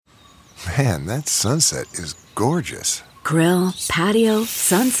Man, that sunset is gorgeous. Grill, patio,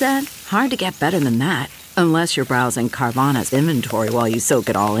 sunset. Hard to get better than that. Unless you're browsing Carvana's inventory while you soak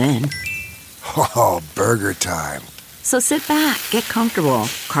it all in. Oh, burger time. So sit back, get comfortable.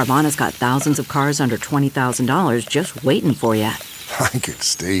 Carvana's got thousands of cars under $20,000 just waiting for you. I could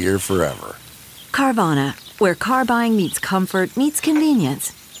stay here forever. Carvana, where car buying meets comfort, meets convenience.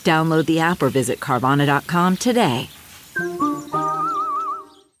 Download the app or visit Carvana.com today.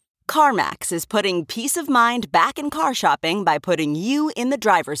 CarMax is putting peace of mind back in car shopping by putting you in the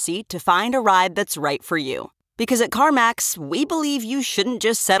driver's seat to find a ride that's right for you. Because at CarMax, we believe you shouldn't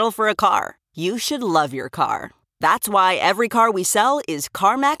just settle for a car. You should love your car. That's why every car we sell is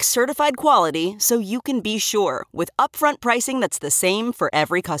CarMax certified quality, so you can be sure with upfront pricing that's the same for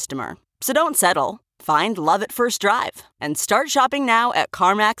every customer. So don't settle. Find love at first drive and start shopping now at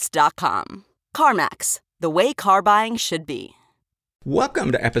CarMax.com. CarMax, the way car buying should be.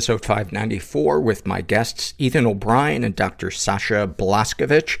 Welcome to episode 594 with my guests Ethan O'Brien and Dr. Sasha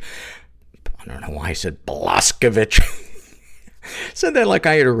Blaskovich. I don't know why I said Blaskovich. Said that like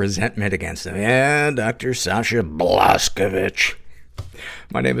I had a resentment against them. Yeah, Dr. Sasha Blaskovich.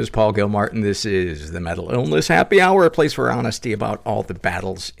 My name is Paul Gilmartin. This is the Mental Illness Happy Hour, a place for honesty about all the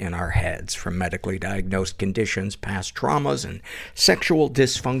battles in our heads, from medically diagnosed conditions, past traumas, and sexual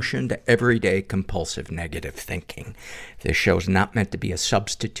dysfunction to everyday compulsive negative thinking. This show is not meant to be a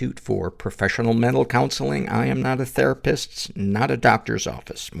substitute for professional mental counseling. I am not a therapist, not a doctor's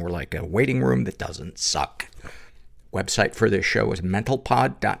office, more like a waiting room that doesn't suck. Website for this show is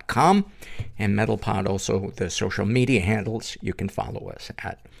mentalpod.com, and mentalpod also the social media handles you can follow us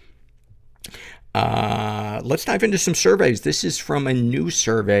at. Let's dive into some surveys. This is from a new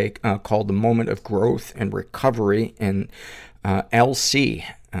survey called The Moment of Growth and Recovery, and LC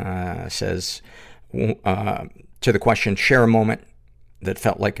says to the question, share a moment that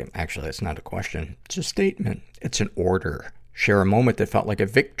felt like, actually that's not a question, it's a statement, it's an order. Share a moment that felt like a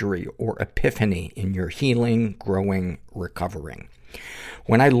victory or epiphany in your healing, growing, recovering.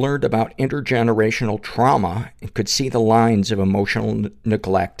 When I learned about intergenerational trauma and could see the lines of emotional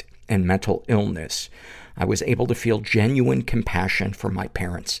neglect and mental illness, I was able to feel genuine compassion for my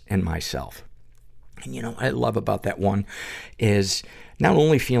parents and myself. And you know, what I love about that one is not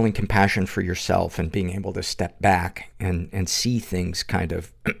only feeling compassion for yourself and being able to step back and see things kind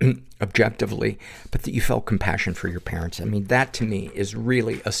of objectively, but that you felt compassion for your parents. I mean, that to me is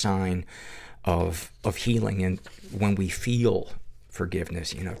really a sign of healing. And when we feel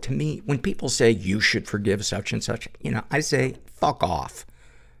forgiveness, you know, to me, when people say you should forgive such and such, you know, I say, fuck off.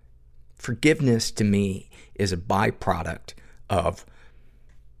 Forgiveness to me is a byproduct of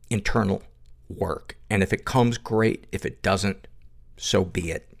internal work. And if it comes, great. If it doesn't, so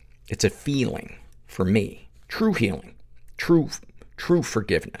be it. It's a feeling for me. True healing. True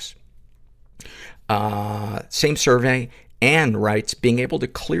forgiveness. Same survey. Anne writes, being able to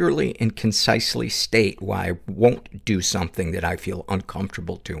clearly and concisely state why I won't do something that I feel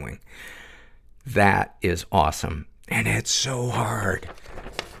uncomfortable doing. That is awesome. And it's so hard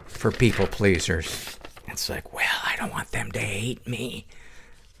for people pleasers. It's like, well, I don't want them to hate me.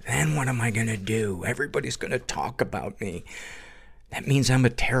 Then what am I going to do? Everybody's going to talk about me. That means I'm a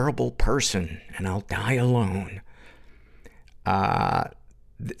terrible person and I'll die alone.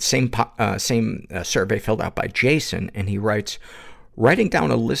 Same survey filled out by Jason, and he writes, writing down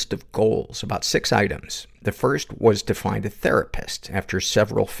a list of goals, about 6 items. The first was to find a therapist. After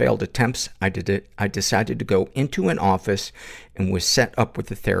several failed attempts, I decided to go into an office and was set up with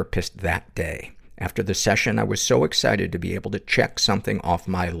a therapist that day. After the session, I was so excited to be able to check something off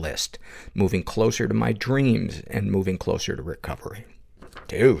my list, moving closer to my dreams and moving closer to recovery.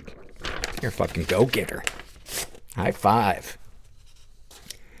 Dude, you're a fucking go-getter. High five.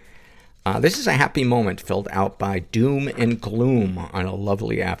 This is a happy moment filled out by Doom and Gloom on a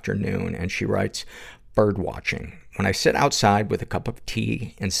lovely afternoon, and she writes, bird watching. When I sit outside with a cup of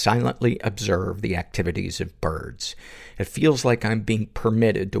tea and silently observe the activities of birds, it feels like I'm being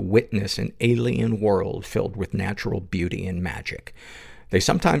permitted to witness an alien world filled with natural beauty and magic. They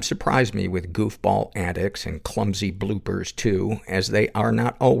sometimes surprise me with goofball antics and clumsy bloopers too, as they are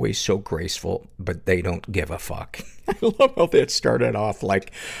not always so graceful, but they don't give a fuck. I love how that started off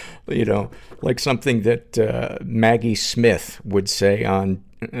like, you know, like something that Maggie Smith would say on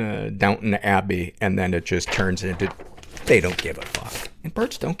Downton Abbey, and then it just turns into, they don't give a fuck. And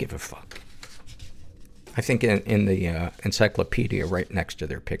birds don't give a fuck. I think in the encyclopedia right next to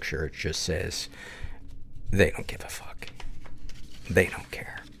their picture, it just says, they don't give a fuck. They don't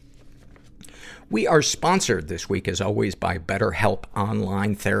care. We are sponsored this week, as always, by BetterHelp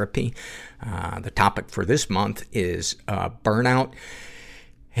Online Therapy. The topic for this month is burnout.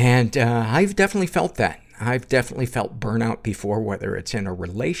 And I've definitely felt that. I've definitely felt burnout before, whether it's in a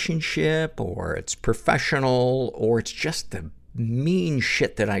relationship or it's professional or it's just the mean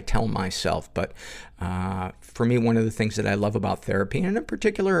shit that I tell myself. But for me, one of the things that I love about therapy, and in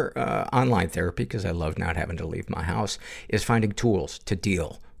particular online therapy, because I love not having to leave my house, is finding tools to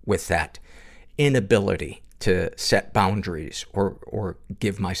deal with that inability to set boundaries or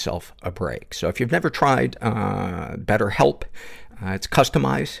give myself a break. So if you've never tried BetterHelp, it's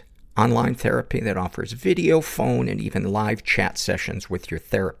customized online therapy that offers video, phone, and even live chat sessions with your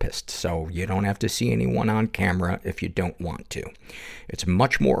therapist. So you don't have to see anyone on camera if you don't want to. It's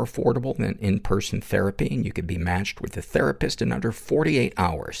much more affordable than in-person therapy, and you can be matched with a therapist in under 48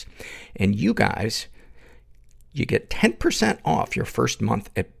 hours. And you guys, you get 10% off your first month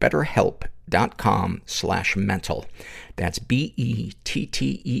at BetterHelp.com/mental. That's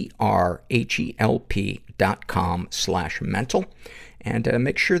BetterHelp.com/mental. And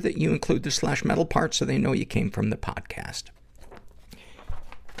make sure that you include the /mental part so they know you came from the podcast.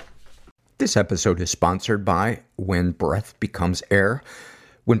 This episode is sponsored by When Breath Becomes Air.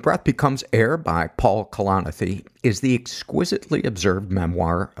 When Breath Becomes Air by Paul Kalanithi is the exquisitely observed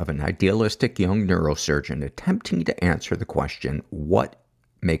memoir of an idealistic young neurosurgeon attempting to answer the question, what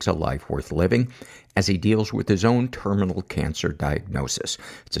makes a life worth living, as he deals with his own terminal cancer diagnosis.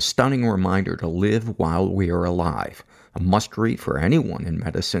 It's a stunning reminder to live while we are alive. A must-read for anyone in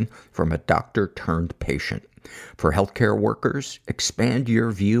medicine from a doctor-turned-patient. For healthcare workers, expand your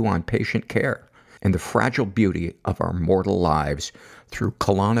view on patient care and the fragile beauty of our mortal lives through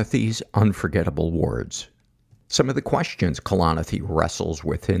Kalanithi's unforgettable words. Some of the questions Kalanithi wrestles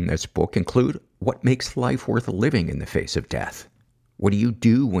with in this book include, what makes life worth living in the face of death? What do you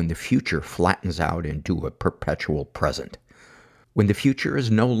do when the future flattens out into a perpetual present? When the future is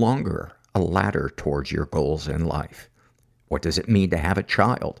no longer a ladder towards your goals in life? What does it mean to have a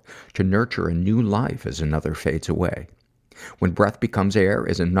child, to nurture a new life as another fades away? When Breath Becomes Air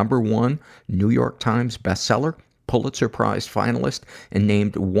is a #1 New York Times bestseller, Pulitzer Prize finalist, and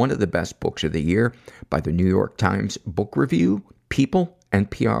named one of the best books of the year by the New York Times Book Review, People,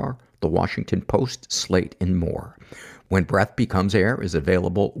 NPR, The Washington Post, Slate, and more. When Breath Becomes Air is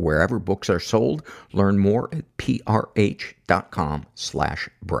available wherever books are sold. Learn more at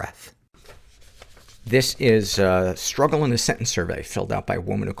prh.com/breath. This is a struggle in a sentence survey filled out by a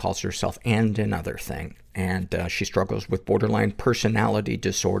woman who calls herself and another thing. And she struggles with borderline personality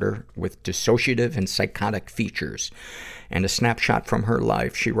disorder with dissociative and psychotic features. And a snapshot from her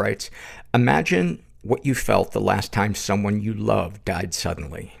life, she writes, imagine what you felt the last time someone you loved died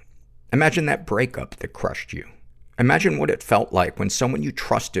suddenly. Imagine that breakup that crushed you. Imagine what it felt like when someone you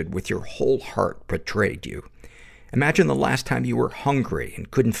trusted with your whole heart betrayed you. Imagine the last time you were hungry and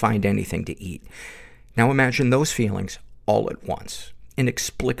couldn't find anything to eat. Now imagine those feelings all at once,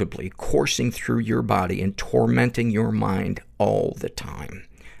 inexplicably coursing through your body and tormenting your mind all the time.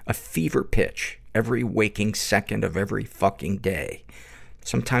 A fever pitch every waking second of every fucking day.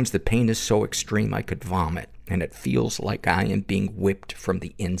 Sometimes the pain is so extreme I could vomit, and it feels like I am being whipped from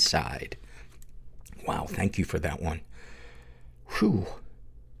the inside. Wow, thank you for that one. Whew.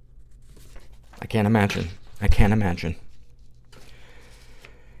 I can't imagine.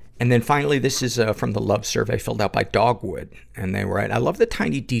 And then finally, this is from the love survey filled out by Dogwood. And they write, I love the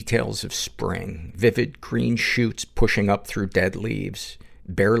tiny details of spring. Vivid green shoots pushing up through dead leaves.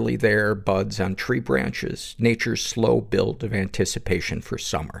 Barely there buds on tree branches. Nature's slow build of anticipation for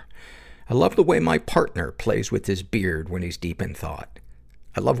summer. I love the way my partner plays with his beard when he's deep in thought.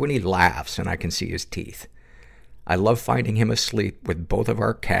 I love when he laughs and I can see his teeth. I love finding him asleep with both of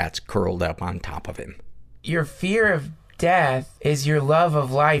our cats curled up on top of him. Your fear of death is your love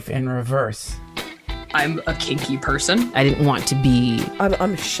of life in reverse. I'm a kinky person. I didn't want to be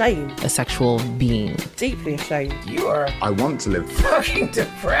I'm ashamed. a sexual being. Deeply ashamed. You are I want to live. fucking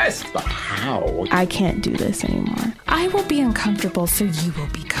depressed. But how? I can't do this anymore. I will be uncomfortable so you will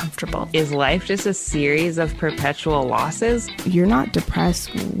be comfortable. Is life just a series of perpetual losses? You're not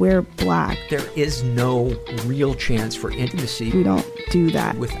depressed. We're black. There is no real chance for intimacy. We don't do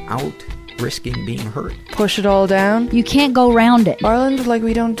that. Without risking being hurt. Push it all down. You can't go around it. Ireland, like,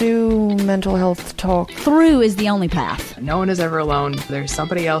 we don't do mental health talk. Through is the only path. No one is ever alone. There's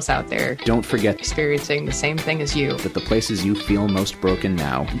somebody else out there Don't forget experiencing the same thing as you. that the places you feel most broken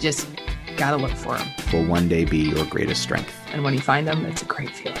now You just gotta look for them. will one day be your greatest strength. And when you find them, it's a great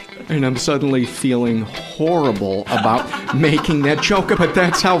feeling. And I'm suddenly feeling horrible about making that joke, but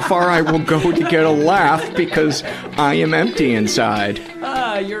that's how far I will go to get a laugh because I am empty inside.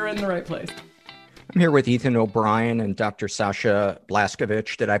 You're in the right place. I'm here with Ethan O'Brien and Dr. Sasha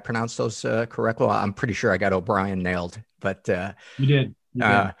Blaskovich. Did I pronounce those correctly? Well, I'm pretty sure I got O'Brien nailed, but You did.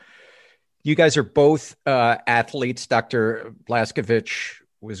 You guys are both athletes. Dr. Blaskovich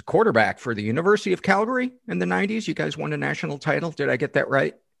was quarterback for the University of Calgary in the 90s. You guys won a national title. Did I get that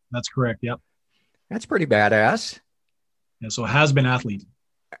right? That's correct. Yep. That's pretty badass. Yeah, so has been athlete.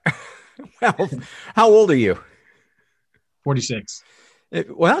 Well, how old are you? 46.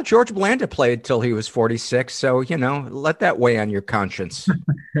 Well, George Blanda played till he was 46. So, let that weigh on your conscience.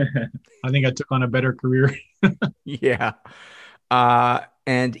 I think I took on a better career. Yeah.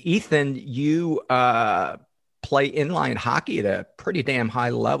 And Ethan, you play inline hockey at a pretty damn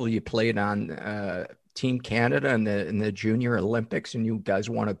high level. You played on Team Canada in the Junior Olympics, and you guys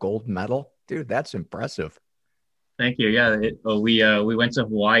won a gold medal. Dude, that's impressive. Thank you. Yeah, we went to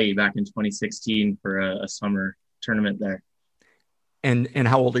Hawaii back in 2016 for a summer tournament there. And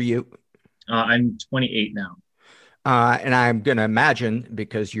how old are you? I'm 28 now. And I'm going to imagine,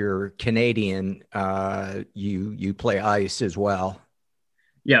 because you're Canadian, you play ice as well.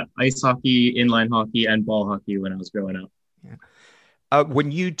 Yeah, ice hockey, inline hockey, and ball hockey when I was growing up. Yeah.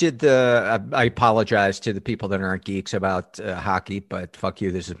 When you did I apologize to the people that aren't geeks about hockey, but fuck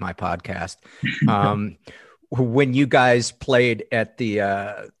you, this is my podcast. When you guys played at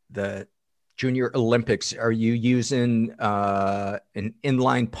the Junior Olympics, are you using an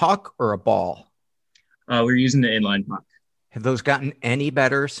inline puck or a ball? We're using the inline puck. Have those gotten any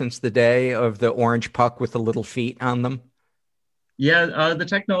better since the day of the orange puck with the little feet on them? Yeah, the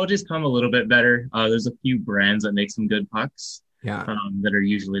technology's come a little bit better. There's a few brands that make some good pucks. Yeah. That are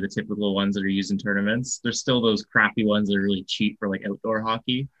usually the typical ones that are used in tournaments. There's still those crappy ones that are really cheap for like outdoor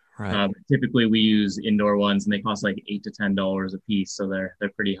hockey. Right. Typically we use indoor ones, and they cost like $8 to $10 a piece, so they're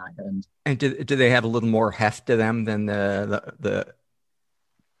pretty high end. And do they have a little more heft to them than the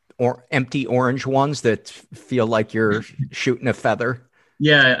empty orange ones that feel like you're shooting a feather?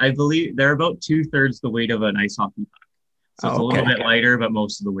 Yeah, I believe they're about 2/3 the weight of an ice hockey puck. So it's a little bit lighter, but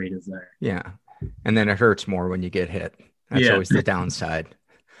most of the weight is there. Yeah. And then it hurts more when you get hit. That's always the downside.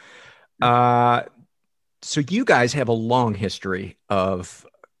 So you guys have a long history of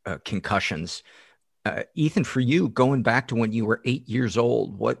concussions. Ethan, for you, going back to when you were 8 years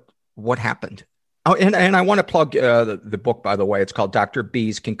old, what happened? Oh, and I want to plug the book, by the way. It's called Dr.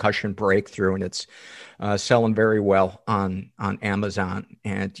 B's Concussion Breakthrough, and it's selling very well on Amazon.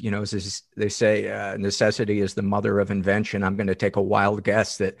 And, as they say, necessity is the mother of invention. I'm going to take a wild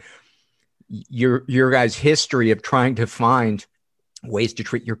guess that your guys' history of trying to find ways to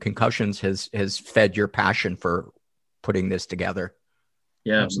treat your concussions has fed your passion for putting this together.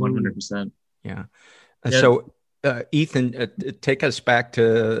 Yeah, 100%. Yeah. So, Ethan, take us back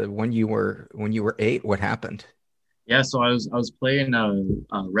to when you were 8. What happened? Yeah, so I was playing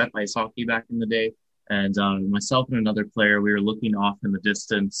rep ice hockey back in the day, and myself and another player, we were looking off in the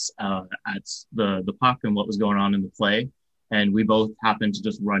distance at the puck and what was going on in the play, and we both happened to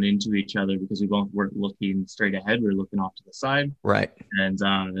just run into each other because we both weren't looking straight ahead. We were looking off to the side, right? And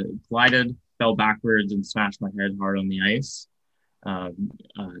collided, fell backwards, and smashed my head hard on the ice.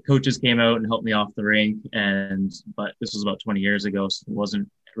 Coaches came out and helped me off the rink, but this was about 20 years ago, so there wasn't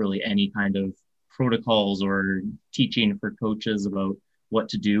really any kind of protocols or teaching for coaches about what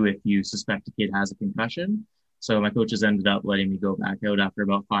to do if you suspect a kid has a concussion. So my coaches ended up letting me go back out after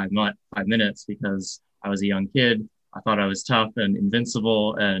about 5 minutes because I was a young kid. I thought I was tough and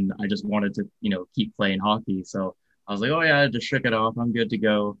invincible, and I just wanted to, keep playing hockey. So I was like, oh yeah, just shook it off. I'm good to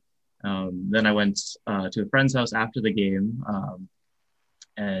go. Then I went to a friend's house after the game,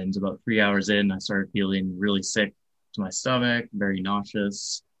 and about 3 hours in, I started feeling really sick to my stomach, very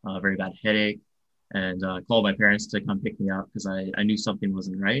nauseous, very bad headache, and called my parents to come pick me up because I knew something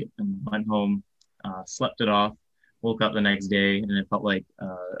wasn't right, and went home, slept it off, woke up the next day, and it felt like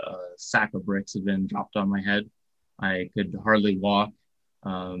a sack of bricks had been dropped on my head. I could hardly walk.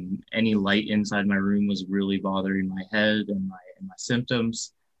 Any light inside my room was really bothering my head and my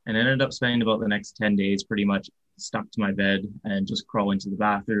symptoms. And I ended up spending about the next 10 days pretty much stuck to my bed and just crawling to the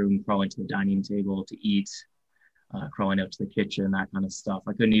bathroom, crawling to the dining table to eat, crawling out to the kitchen, that kind of stuff.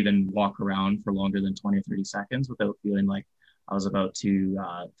 I couldn't even walk around for longer than 20 or 30 seconds without feeling like I was about to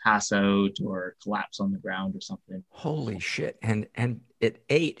pass out or collapse on the ground or something. Holy shit. And at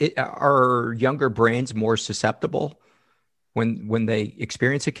 8, are younger brains more susceptible when they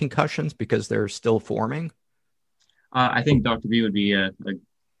experience a concussions because they're still forming? I think Dr. B would be a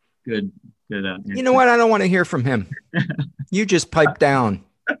good answer. You know what? I don't want to hear from him. You just pipe down,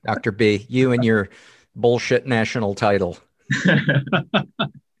 Dr. B, you and your bullshit national title.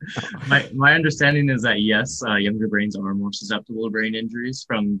 My understanding is that yes, younger brains are more susceptible to brain injuries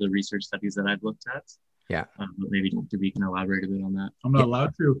from the research studies that I've looked at. Yeah. But maybe Dr. B can elaborate a bit on that. I'm not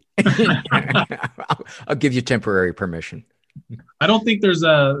allowed to. I'll give you temporary permission. I don't think there's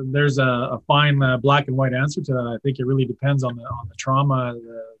a fine black and white answer to that. I think it really depends on the trauma,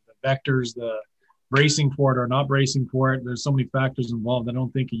 the vectors, the bracing for it or not bracing for it. There's so many factors involved. I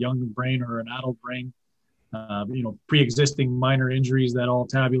don't think a young brain or an adult brain, pre-existing minor injuries that all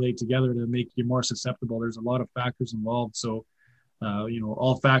tabulate together to make you more susceptible. There's a lot of factors involved. So,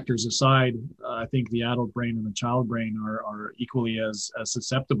 all factors aside, I think the adult brain and the child brain are equally as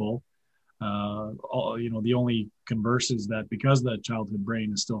susceptible. The only converse is that because the childhood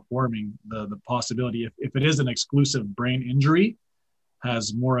brain is still forming, the possibility, if it is an exclusive brain injury,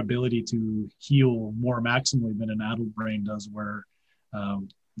 has more ability to heal more maximally than an adult brain does, where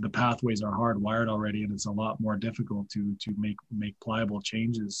the pathways are hardwired already, and it's a lot more difficult to make pliable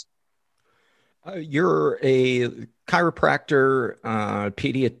changes. You're a chiropractor,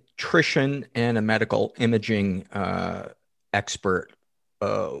 pediatrician, and a medical imaging expert.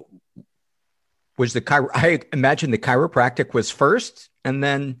 I imagine the chiropractic was first, and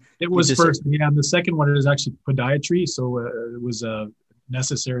then it was first. Yeah, and the second one is actually podiatry. So it was a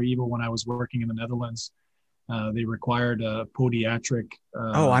necessary evil when I was working in the Netherlands. They required a podiatric.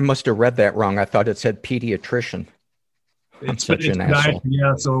 I must have read that wrong. I thought it said pediatrician. I'm such an asshole.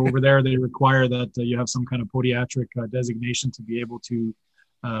 Yeah, so over there they require that you have some kind of podiatric designation to be able to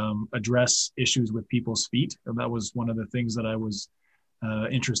address issues with people's feet, and that was one of the things that I was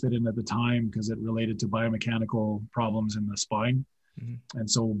interested in at the time, because it related to biomechanical problems in the spine. Mm-hmm. And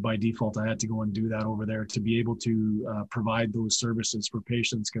so by default, I had to go and do that over there to be able to provide those services for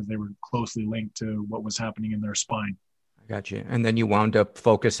patients, because they were closely linked to what was happening in their spine. I got you. And then you wound up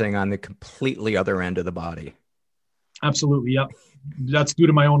focusing on the completely other end of the body. Absolutely. Yep. That's due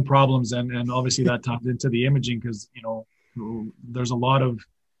to my own problems. And obviously that ties into the imaging, because, there's a lot of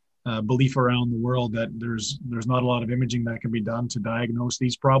belief around the world that there's not a lot of imaging that can be done to diagnose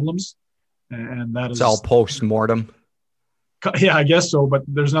these problems, and that is all post-mortem. Yeah, I guess so, but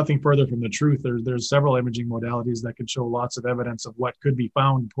there's nothing further from the truth. There's several imaging modalities that can show lots of evidence of what could be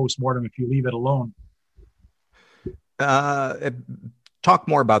found post-mortem if you leave it alone. Talk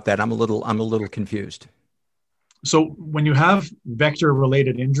more about that. I'm a little confused. So when you have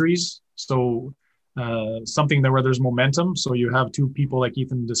vector-related injuries, something where there's momentum. So you have two people, like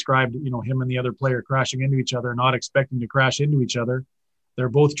Ethan described, him and the other player crashing into each other, not expecting to crash into each other. They're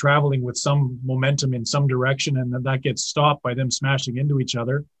both traveling with some momentum in some direction, and then that gets stopped by them smashing into each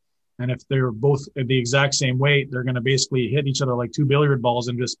other. And if they're both the exact same weight, they're going to basically hit each other like two billiard balls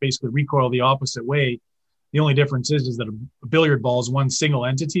and just basically recoil the opposite way. The only difference is that a billiard ball is one single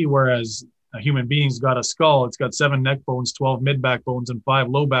entity, whereas a human being's got a skull. It's got 7 neck bones, 12 mid back bones, and 5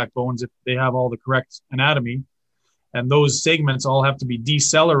 low back bones if they have all the correct anatomy. And those segments all have to be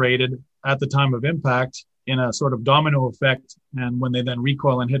decelerated at the time of impact in a sort of domino effect. And when they then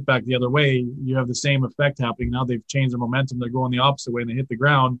recoil and hit back the other way, you have the same effect happening. Now they've changed their momentum. They're going the opposite way and they hit the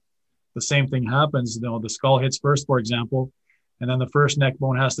ground. The same thing happens. The skull hits first, for example, and then the first neck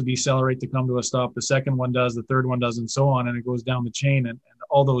bone has to decelerate to come to a stop. The second one does, the third one does, and so on. And it goes down the chain. And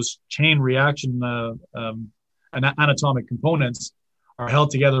all those chain reaction anatomic components are held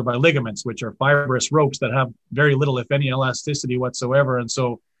together by ligaments, which are fibrous ropes that have very little, if any, elasticity whatsoever. And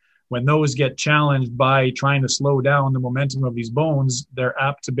so when those get challenged by trying to slow down the momentum of these bones, they're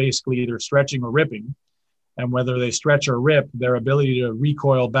apt to basically either stretching or ripping. And whether they stretch or rip, their ability to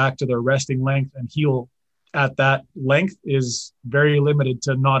recoil back to their resting length and heal at that length is very limited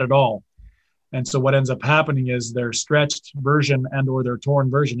to not at all. And so what ends up happening is their stretched version and or their torn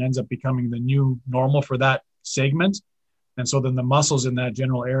version ends up becoming the new normal for that segment. And so then the muscles in that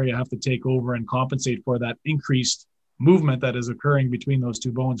general area have to take over and compensate for that increased movement that is occurring between those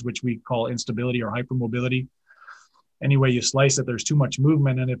two bones, which we call instability or hypermobility. Any way you slice it, there's too much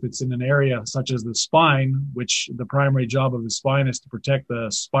movement. And if it's in an area such as the spine, which the primary job of the spine is to protect the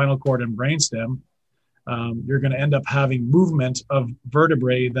spinal cord and brainstem, you're going to end up having movement of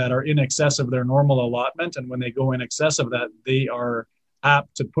vertebrae that are in excess of their normal allotment. And when they go in excess of that, they are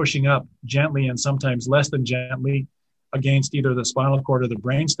apt to pushing up gently and sometimes less than gently against either the spinal cord or the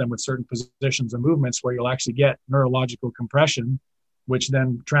brainstem with certain positions and movements where you'll actually get neurological compression, which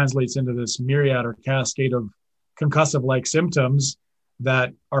then translates into this myriad or cascade of concussive-like symptoms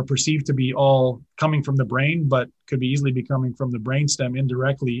that are perceived to be all coming from the brain, but could be easily be coming from the brainstem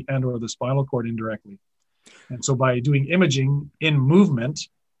indirectly and or the spinal cord indirectly. And so by doing imaging in movement,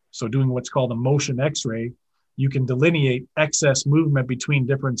 so doing what's called a motion X-ray, you can delineate excess movement between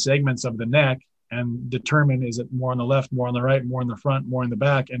different segments of the neck and determine, is it more on the left, more on the right, more in the front, more in the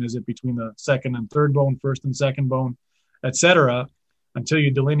back, and is it between the second and third bone, first and second bone, etc., until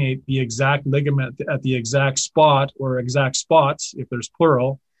you delineate the exact ligament at the exact spot or exact spots, if there's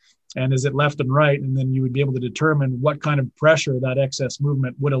plural, and is it left and right? And then you would be able to determine what kind of pressure that excess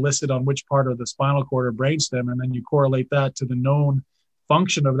movement would elicit on which part of the spinal cord or brainstem. And then you correlate that to the known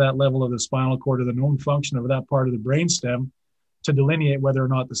function of that level of the spinal cord or the known function of that part of the brainstem to delineate whether or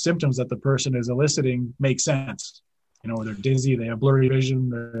not the symptoms that the person is eliciting make sense. They're dizzy, they have blurry vision,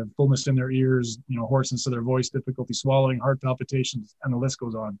 they have fullness in their ears, hoarseness of their voice, difficulty swallowing, heart palpitations, and the list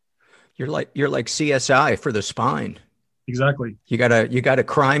goes on. You're like CSI for the spine. Exactly. You got a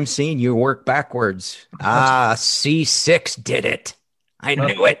crime scene, you work backwards. C6 did it. I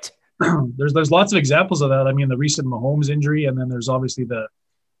knew it. There's lots of examples of that. I mean, the recent Mahomes injury, and then there's obviously the,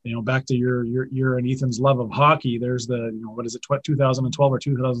 back to your and Ethan's love of hockey. There's the, 2012 or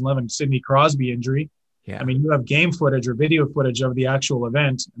 2011 Sidney Crosby injury. Yeah. I mean, you have game footage or video footage of the actual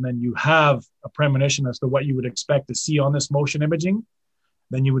event, and then you have a premonition as to what you would expect to see on this motion imaging.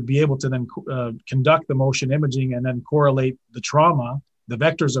 Then you would be able to then conduct the motion imaging and then correlate the trauma, the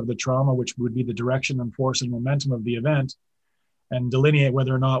vectors of the trauma, which would be the direction and force and momentum of the event, and delineate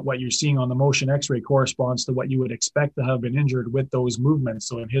whether or not what you're seeing on the motion x-ray corresponds to what you would expect to have been injured with those movements.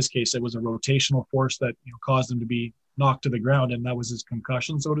 So in his case, it was a rotational force that caused him to be knocked to the ground, and that was his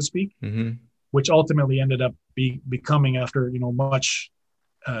concussion, so to speak, which ultimately ended up becoming, after much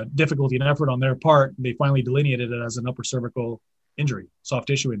difficulty and effort on their part, they finally delineated it as an upper cervical injury, soft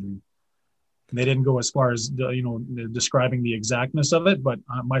tissue injury. And they didn't go as far as describing the exactness of it, but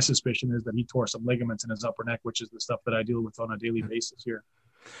my suspicion is that he tore some ligaments in his upper neck, which is the stuff that I deal with on a daily basis here.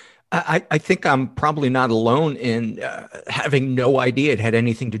 I think I'm probably not alone in having no idea it had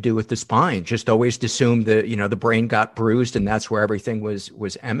anything to do with the spine. Just always assumed that the brain got bruised and that's where everything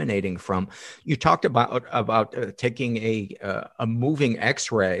was emanating from. You talked about taking a moving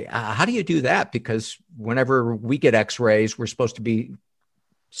X-ray. How do you do that? Because whenever we get X-rays, we're supposed to be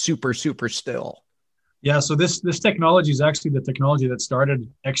super still. Yeah, so this technology is actually the technology that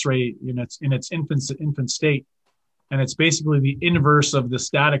started X-ray in its infant state. And it's basically the inverse of the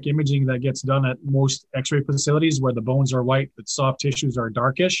static imaging that gets done at most X-ray facilities where the bones are white, the soft tissues are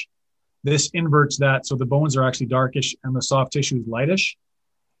darkish. This inverts that. So the bones are actually darkish and the soft tissue is lightish.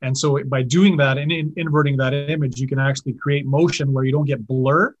 And so by doing that and inverting that image, you can actually create motion where you don't get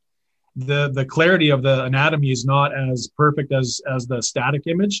blur. The clarity of the anatomy is not as perfect as the static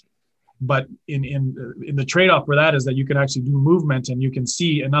image. But in the trade-off for that is that you can actually do movement and you can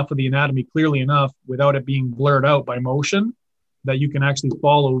see enough of the anatomy clearly enough without it being blurred out by motion that you can actually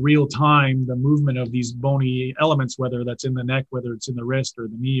follow real time the movement of these bony elements, whether that's in the neck, whether it's in the wrist or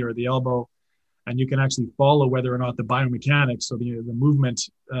the knee or the elbow. And you can actually follow whether or not the biomechanics, so the movement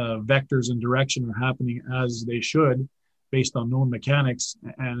vectors and direction are happening as they should based on known mechanics.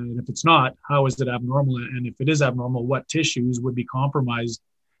 And if it's not, how is it abnormal? And if it is abnormal, what tissues would be compromised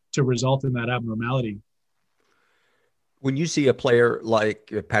to result in that abnormality? When you see a player like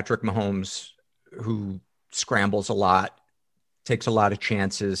Patrick Mahomes, who scrambles a lot, takes a lot of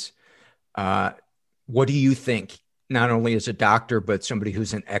chances, what do you think, not only as a doctor, but somebody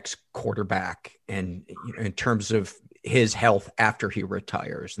who's an ex-quarterback, and in terms of his health after he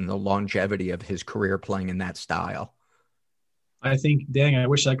retires and the longevity of his career playing in that style? I think, dang, I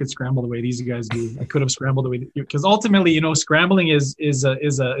wish I could scramble the way these guys do. I could have scrambled the way, because ultimately, scrambling is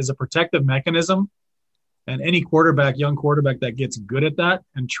a protective mechanism, and any young quarterback that gets good at that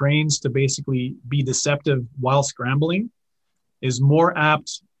and trains to basically be deceptive while scrambling is more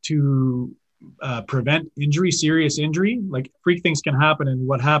apt to prevent serious injury. Like, freak things can happen, and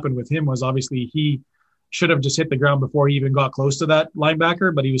what happened with him was obviously he should have just hit the ground before he even got close to that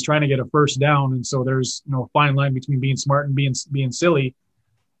linebacker, but he was trying to get a first down. And so there's a fine line between being smart and being silly.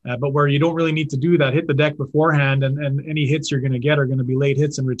 But where you don't really need to do that, hit the deck beforehand, and any hits you're going to get are going to be late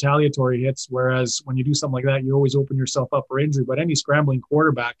hits and retaliatory hits. Whereas when you do something like that, you always open yourself up for injury. But any scrambling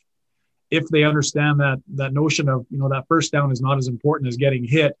quarterback, if they understand that notion of, that first down is not as important as getting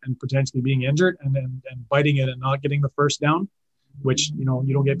hit and potentially being injured and biting it and not getting the first down, which, you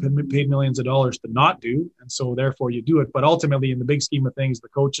don't get paid millions of dollars to not do. And so therefore you do it. But ultimately, in the big scheme of things, the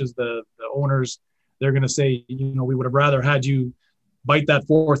coaches, the owners, they're going to say, we would have rather had you bite that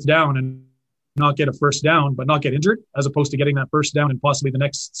fourth down and not get a first down, but not get injured, as opposed to getting that first down and possibly the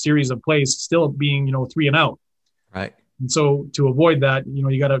next series of plays still being, 3 and out. Right. And so to avoid that,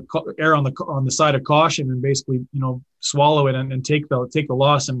 you got to err on the side of caution and basically, swallow it and take the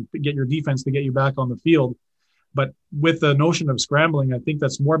loss and get your defense to get you back on the field. But with the notion of scrambling, I think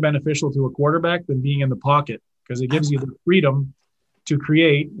that's more beneficial to a quarterback than being in the pocket, because it gives you the freedom to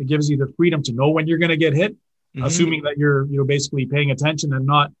create. It gives you the freedom to know when you're going to get hit, assuming that you're basically paying attention and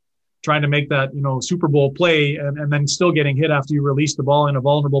not trying to make that Super Bowl play and then still getting hit after you release the ball in a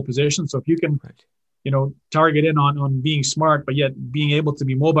vulnerable position. So if you can target in on being smart, but yet being able to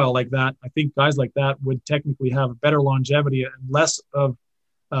be mobile like that. I think guys like that would technically have better longevity and less of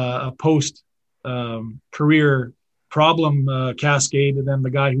a post career problem cascade than the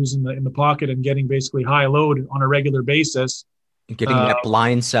guy who's in the pocket and getting basically high load on a regular basis. Getting that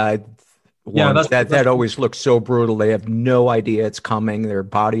blind side. Yeah, that always looks so brutal. They have no idea it's coming. Their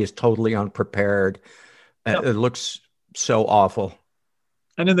body is totally unprepared. It looks so awful.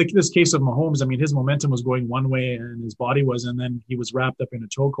 And in this case of Mahomes, I mean, his momentum was going one way and his body was, and then he was wrapped up in a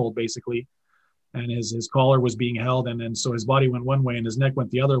chokehold basically, and his collar was being held, and then so his body went one way and his neck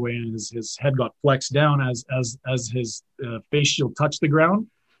went the other way, and his head got flexed down as his face shield touched the ground,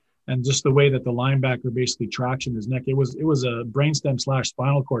 and just the way that the linebacker basically tractioned his neck, it was a brainstem /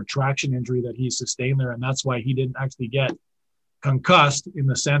 spinal cord traction injury that he sustained there, and that's why he didn't actually get concussed in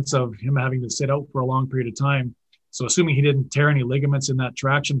the sense of him having to sit out for a long period of time. So assuming he didn't tear any ligaments in that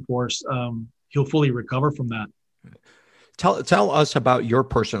traction force, he'll fully recover from that. Tell us about your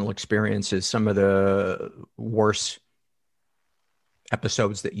personal experiences, some of the worst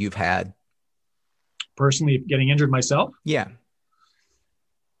episodes that you've had. Personally, getting injured myself? Yeah.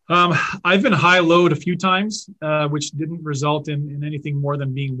 I've been high load a few times, which didn't result in anything more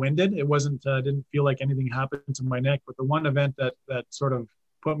than being winded. It wasn't, didn't feel like anything happened to my neck, but the one event that sort of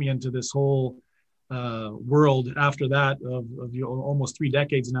put me into this whole world after that of almost 3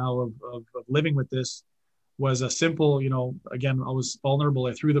 decades now of living with this was a simple, again, I was vulnerable.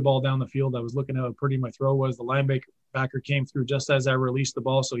 I threw the ball down the field. I was looking at how pretty my throw was. The linebacker came through just as I released the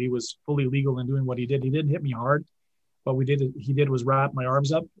ball. So he was fully legal in doing what he did. He didn't hit me hard, but he did was wrap my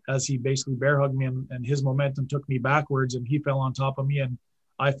arms up as he basically bear hugged me, and his momentum took me backwards, and he fell on top of me and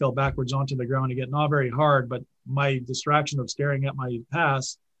I fell backwards onto the ground again. Not very hard, but my distraction of staring at my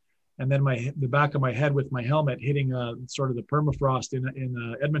pass, and then the back of my head with my helmet hitting sort of the permafrost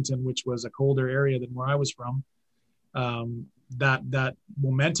in Edmonton, which was a colder area than where I was from. That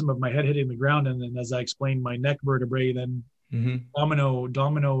momentum of my head hitting the ground, and then as I explained, my neck vertebrae then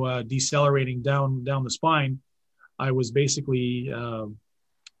domino decelerating down the spine. I was basically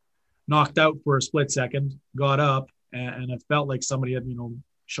knocked out for a split second, got up, and it felt like somebody had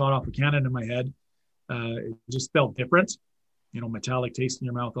shot off a cannon in my head. It just felt different. Metallic taste in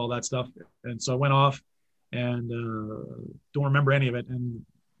your mouth, all that stuff. And so I went off and don't remember any of it. And,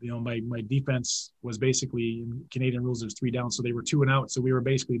 my defense was basically, in Canadian rules, there's 3 down. So they were 2 and out. So we were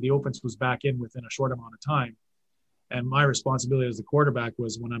basically, the offense was back in within a short amount of time. And my responsibility as the quarterback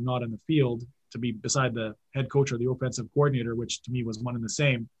was, when I'm not in the field, to be beside the head coach or the offensive coordinator, which to me was one and the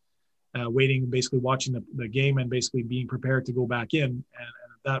same, waiting, basically watching the game and basically being prepared to go back in. And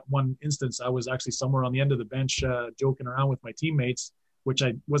that one instance, I was actually somewhere on the end of the bench joking around with my teammates, which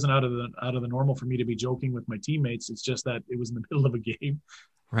I wasn't out of the normal for me to be joking with my teammates. It's just that it was in the middle of a game.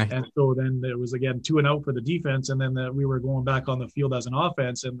 Right. And so then there was, again, 2 and out for the defense. And then we were going back on the field as an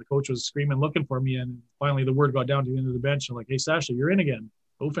offense, and the coach was screaming, looking for me. And finally the word got down to the end of the bench. I'm like, "Hey, Sasha, you're in again.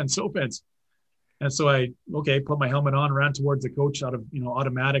 Offense. And so I put my helmet on, ran towards the coach out of,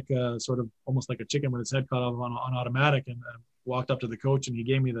 automatic, sort of almost like a chicken with its head cut off on automatic, and walked up to the coach, and he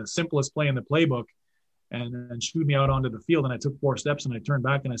gave me the simplest play in the playbook and shooed me out onto the field. And I took 4 steps and I turned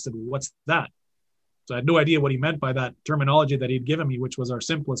back and I said, "Well, what's that?" So I had no idea what he meant by that terminology that he'd given me, which was our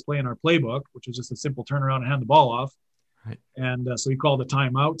simplest play in our playbook, which was just a simple turnaround and hand the ball off. Right. And so he called a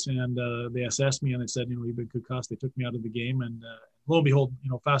timeout, and they assessed me and they said, you've been concussed. They took me out of the game, and lo and behold,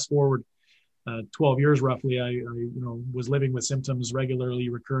 fast forward 12 years roughly, I was living with symptoms regularly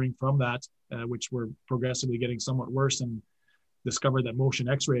recurring from that, which were progressively getting somewhat worse, and discovered that motion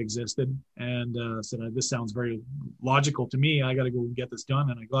x-ray existed, and said, this sounds very logical to me. I got to go get this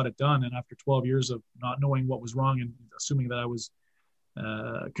done. And I got it done. And after 12 years of not knowing what was wrong and assuming that I was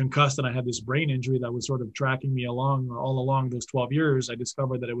concussed and I had this brain injury that was sort of tracking me all along those 12 years, I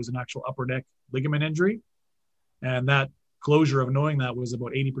discovered that it was an actual upper neck ligament injury. And that closure of knowing that was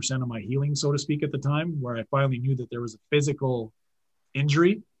about 80% of my healing, so to speak, at the time, where I finally knew that there was a physical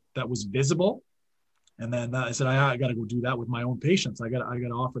injury that was visible. And then I said, I got to go do that with my own patients. I got to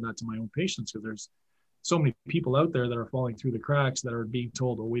offer that to my own patients, because there's so many people out there that are falling through the cracks, that are being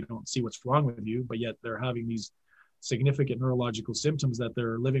told, "Oh, we don't see what's wrong with you," but yet they're having these significant neurological symptoms that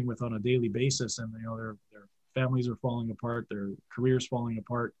they're living with on a daily basis. And, their families are falling apart, their careers falling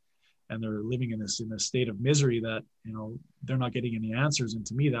apart, and they're living in this state of misery that, they're not getting any answers. And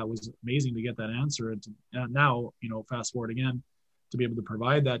to me, that was amazing to get that answer. And now, fast forward again, to be able to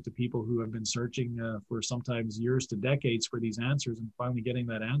provide that to people who have been searching for sometimes years to decades for these answers, and finally getting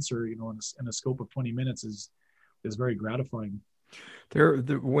that answer, in a scope of 20 minutes is very gratifying.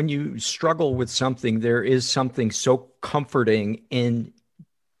 When you struggle with something, there is something so comforting in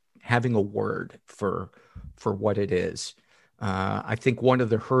having a word for what it is. I think one of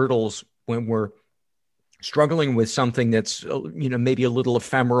the hurdles when we're struggling with something that's, maybe a little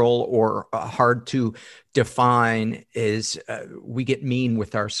ephemeral or hard to define is we get mean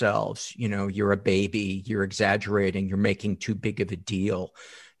with ourselves. You're a baby, you're exaggerating, you're making too big of a deal.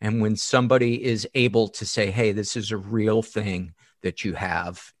 And when somebody is able to say, hey, this is a real thing that you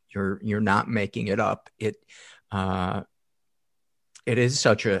have, you're not making it up. It is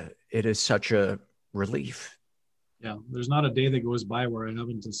such a relief. Yeah, there's not a day that goes by where I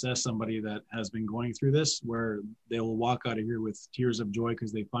haven't assessed somebody that has been going through this, where they will walk out of here with tears of joy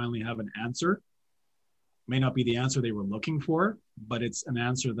because they finally have an answer. May not be the answer they were looking for, but it's an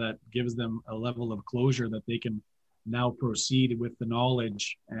answer that gives them a level of closure that they can now proceed with the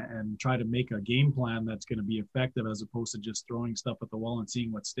knowledge and try to make a game plan that's going to be effective, as opposed to just throwing stuff at the wall and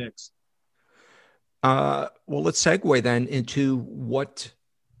seeing what sticks. Well, let's segue then into what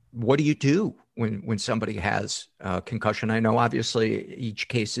do you do when somebody has a concussion? I know obviously each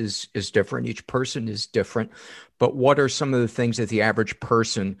case is different, each person is different, but what are some of the things that the average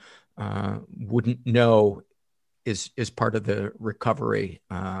person wouldn't know is part of the recovery?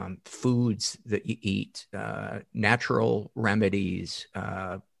 Foods that you eat, natural remedies,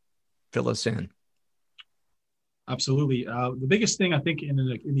 fill us in. Absolutely. The biggest thing I think in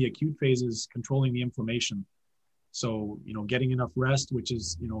the acute phase is controlling the inflammation. So, getting enough rest, which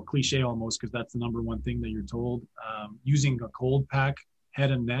is, cliche almost, because that's the number one thing that you're told. Using a cold pack,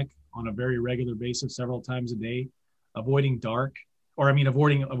 head and neck on a very regular basis, several times a day. Avoiding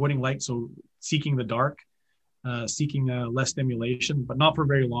avoiding light. So seeking the dark, seeking less stimulation, but not for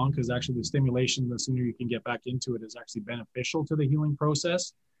very long, because actually the stimulation, the sooner you can get back into it, is actually beneficial to the healing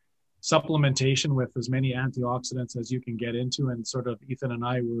process. Supplementation with as many antioxidants as you can get into. And sort of Ethan and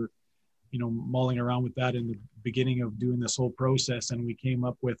I were mulling around with that in the beginning of doing this whole process. And we came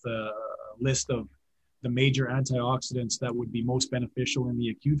up with a list of the major antioxidants that would be most beneficial in the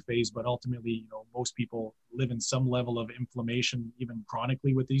acute phase. But ultimately, most people live in some level of inflammation, even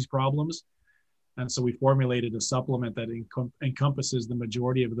chronically, with these problems. And so we formulated a supplement that encompasses the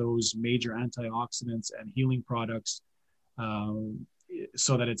majority of those major antioxidants and healing products,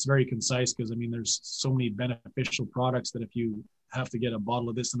 so that it's very concise. Because there's so many beneficial products that if you have to get a bottle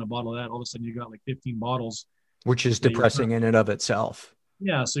of this and a bottle of that, all of a sudden you got like 15 bottles, which is depressing in and of itself.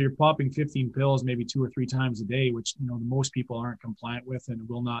 Yeah, so you're popping 15 pills maybe 2 or 3 times a day, which most people aren't compliant with and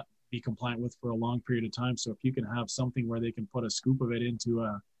will not be compliant with for a long period of time. So if you can have something where they can put a scoop of it into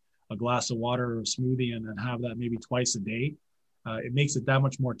a glass of water or a smoothie and have that maybe twice a day, it makes it that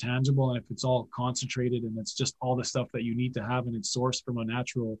much more tangible. And if it's all concentrated and it's just all the stuff that you need to have and it's sourced from a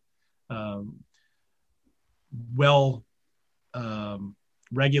natural,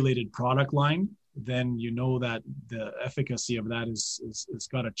 regulated product line, then that the efficacy of that is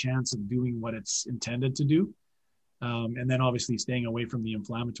got a chance of doing what it's intended to do. And then obviously staying away from the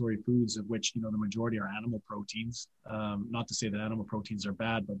inflammatory foods, of which, the majority are animal proteins. Not to say that animal proteins are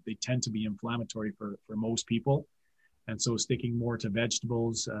bad, but they tend to be inflammatory for most people. And so sticking more to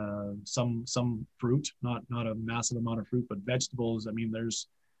vegetables, some fruit, not a massive amount of fruit, but vegetables. there's...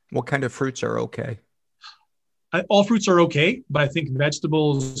 What kind of fruits are okay? All fruits are okay, but I think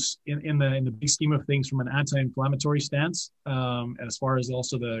vegetables in the big scheme of things from an anti-inflammatory stance, as far as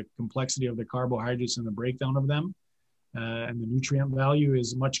also the complexity of the carbohydrates and the breakdown of them, and the nutrient value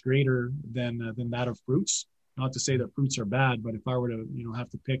is much greater than that of fruits. Not to say that fruits are bad, but if I were to have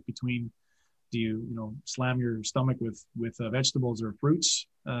to pick between, do you slam your stomach with vegetables or fruits,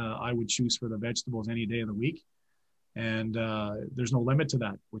 I would choose for the vegetables any day of the week. And there's no limit to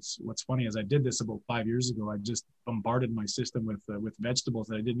that. What's funny is I did this about 5 years ago. I just bombarded my system with vegetables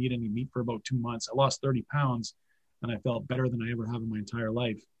that I didn't eat any meat for about 2 months. I lost 30 pounds and I felt better than I ever have in my entire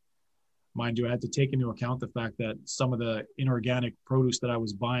life. Mind you, I had to take into account the fact that some of the inorganic produce that I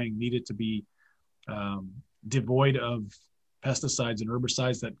was buying needed to be devoid of pesticides and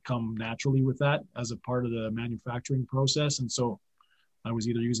herbicides that come naturally with that as a part of the manufacturing process. And so I was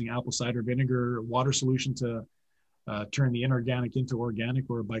either using apple cider vinegar, water solution to turn the inorganic into organic,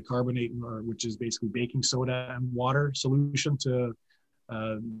 or bicarbonate, which is basically baking soda and water solution to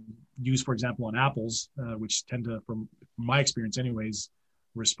use, for example, on apples, which tend to, from my experience anyways,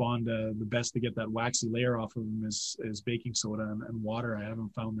 respond the best to get that waxy layer off of them is baking soda and water. I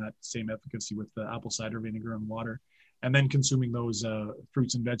haven't found that same efficacy with the apple cider vinegar and water. And then consuming those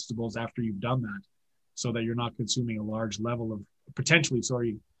fruits and vegetables after you've done that, so that you're not consuming a large level of potentially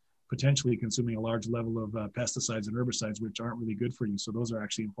consuming a large level of pesticides and herbicides, which aren't really good for you. So those are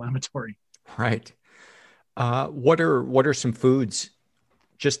actually inflammatory. Right. What are some foods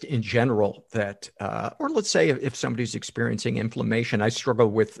just in general that, or let's say if somebody's experiencing inflammation. I struggle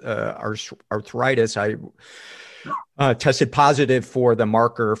with arthritis. I tested positive for the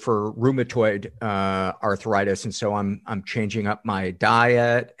marker for rheumatoid arthritis, and so I'm changing up my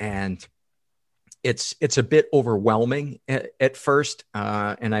diet, and it's a bit overwhelming at first,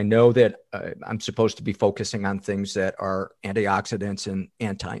 and I know that I'm supposed to be focusing on things that are antioxidants and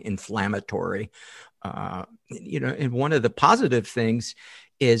anti-inflammatory. And one of the positive things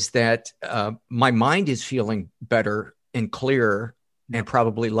is that my mind is feeling better and clearer and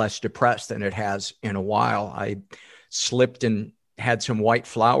probably less depressed than it has in a while. I slipped and had some white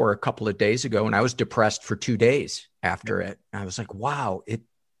flour a couple of days ago, and I was depressed for 2 days after it. And I was like, wow, it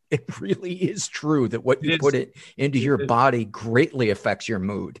really is true that what you put it into your body greatly affects your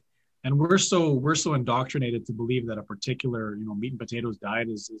mood. And we're so indoctrinated to believe that a particular, meat and potatoes diet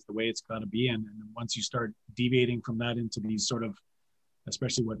is the way it's got to be. And once you start deviating from that into these sort of,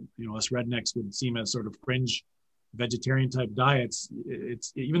 especially what, us rednecks would seem as sort of fringe vegetarian type diets,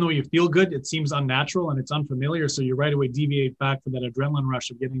 it's, even though you feel good, it seems unnatural and it's unfamiliar. So you right away deviate back for that adrenaline rush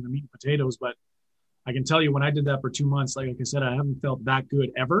of getting the meat and potatoes. But I can tell you, when I did that for 2 months, like I said, I haven't felt that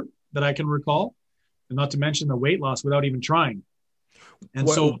good ever that I can recall, and not to mention the weight loss without even trying. And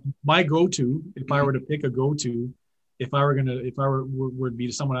so my go-to, if I were to pick a go-to, if I were to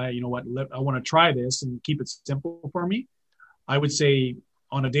be someone, I want to try this and keep it simple for me, I would say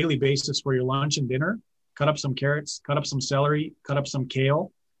on a daily basis for your lunch and dinner, cut up some carrots, cut up some celery, cut up some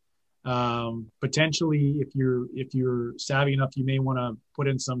kale. Potentially, if you're savvy enough, you may want to put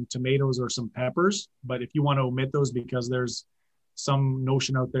in some tomatoes or some peppers. But if you want to omit those because there's some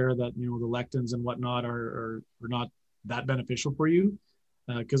notion out there that the lectins and whatnot are not that beneficial for you,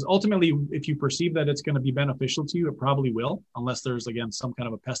 because ultimately, if you perceive that it's going to be beneficial to you, it probably will, unless there's again some kind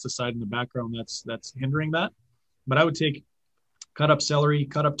of a pesticide in the background that's hindering that. But I would take cut up celery,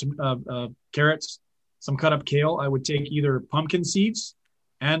 cut up carrots, some cut up kale. I would take either pumpkin seeds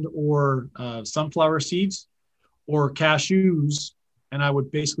and or sunflower seeds or cashews, and I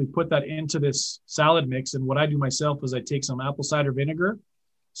would basically put that into this salad mix. And what I do myself is I take some apple cider vinegar,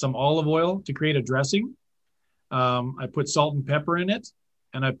 some olive oil to create a dressing. I put salt and pepper in it,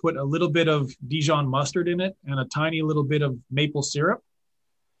 and I put a little bit of Dijon mustard in it and a tiny little bit of maple syrup.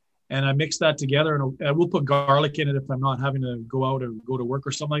 And I mix that together, and I will put garlic in it if I'm not having to go out or go to work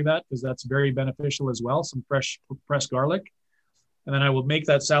or something like that, because that's very beneficial as well, some fresh pressed garlic. And then I will make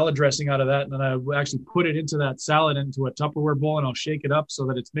that salad dressing out of that. And then I will actually put it into that salad into a Tupperware bowl, and I'll shake it up so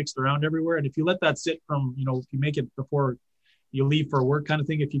that it's mixed around everywhere. And if you let that sit from, if you make it before you leave for work kind of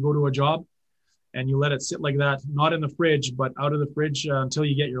thing, if you go to a job and you let it sit like that, not in the fridge, but out of the fridge until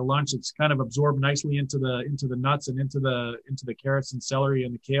you get your lunch, it's kind of absorbed nicely into the nuts and into the carrots and celery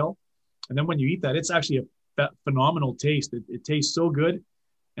and the kale. And then when you eat that, it's actually a phenomenal taste. It tastes so good.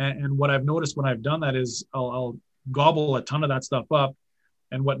 And what I've noticed when I've done that is I'll gobble a ton of that stuff up.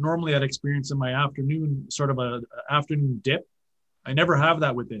 And what normally I'd experience in my afternoon, sort of a afternoon dip, I never have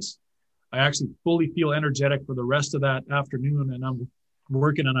that with this. I actually fully feel energetic for the rest of that afternoon, and I'm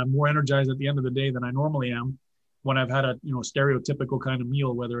working and I'm more energized at the end of the day than I normally am when I've had a stereotypical kind of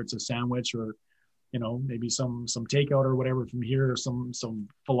meal, whether it's a sandwich or maybe some takeout or whatever from here, or some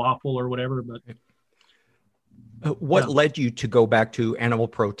falafel or whatever. But what led you to go back to animal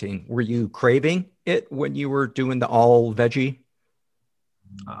protein? Were you craving it when you were doing the all veggie?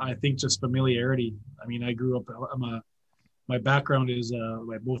 I think just familiarity. I mean, I grew up, my background is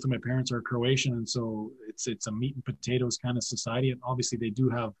both of my parents are Croatian, and so it's a meat and potatoes kind of society. And obviously they do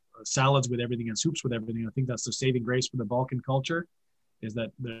have salads with everything and soups with everything. I think that's the saving grace for the Balkan culture, is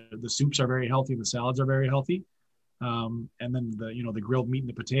that the soups are very healthy, the salads are very healthy. And then the grilled meat and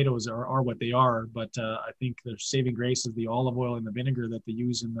the potatoes are what they are. But I think the saving grace is the olive oil and the vinegar that they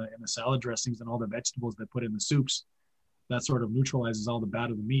use in the salad dressings and all the vegetables they put in the soups. That sort of neutralizes all the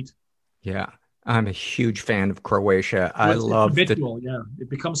bad of the meat. Yeah. I'm a huge fan of Croatia. I love habitual.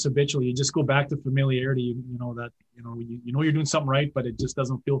 It becomes habitual. You just go back to familiarity. You're doing something right, but it just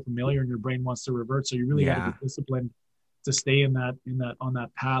doesn't feel familiar, and your brain wants to revert. So you really got to be disciplined to stay on that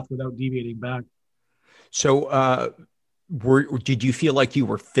path without deviating back. So, did you feel like you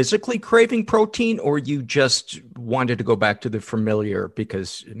were physically craving protein, or you just wanted to go back to the familiar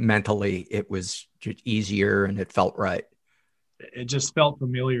because mentally it was just easier and it felt right? It just felt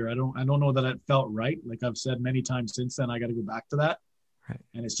familiar. I don't know that it felt right. Like I've said many times since then, I got to go back to that. Right.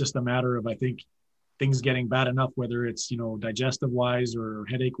 And it's just a matter of, I think, things getting bad enough, whether it's, digestive wise or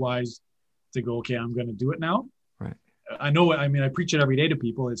headache wise, to go, okay, I'm going to do it now. Right. I know. I mean, I preach it every day to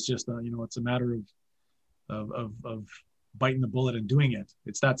people. It's just, it's a matter of biting the bullet and doing it.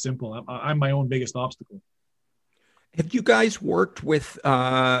 It's that simple. I'm my own biggest obstacle. Have you guys worked with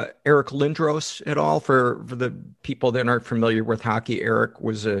Eric Lindros at all? For the people that aren't familiar with hockey, Eric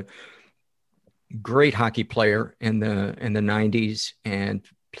was a great hockey player in the 90s and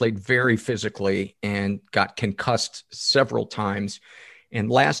played very physically and got concussed several times. And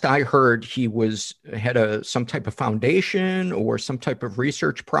last I heard, he had some type of foundation or some type of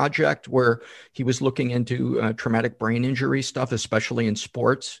research project where he was looking into traumatic brain injury stuff, especially in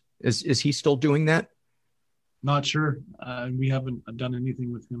sports. Is he still doing that? Not sure. We haven't done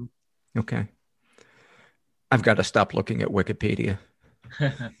anything with him. Okay. I've got to stop looking at Wikipedia.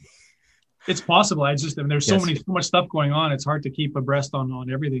 It's possible. There's so much stuff going on. It's hard to keep abreast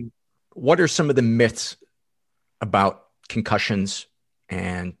on everything. What are some of the myths about concussions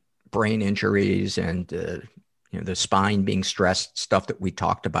and brain injuries and the spine being stressed, stuff that we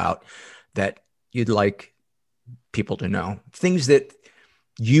talked about, that you'd like people to know? Things that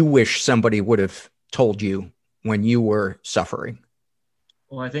you wish somebody would have told you when you were suffering.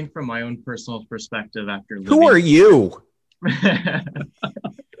 Well, I think from my own personal perspective, after living... Who are you?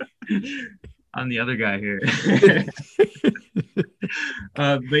 I'm the other guy here.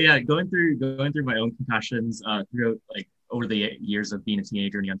 But yeah, going through my own concussions throughout, like, over the years of being a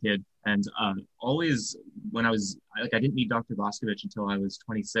teenager and a young kid, and always when I didn't meet Dr. Blaskovich until I was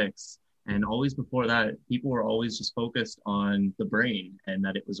 26, and always before that, people were always just focused on the brain and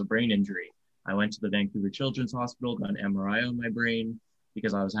that it was a brain injury. I went to the Vancouver Children's Hospital, got an MRI on my brain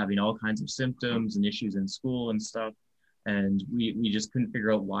because I was having all kinds of symptoms and issues in school and stuff. And we just couldn't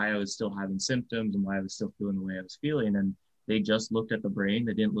figure out why I was still having symptoms and why I was still feeling the way I was feeling. And they just looked at the brain.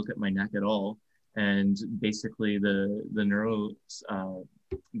 They didn't look at my neck at all. And basically the neuro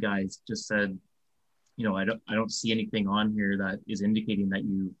guys just said, I don't see anything on here that is indicating that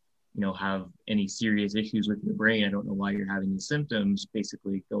you have any serious issues with your brain. I don't know why you're having these symptoms.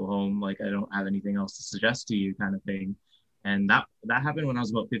 Basically go home. Like, I don't have anything else to suggest to you, kind of thing. And that happened when I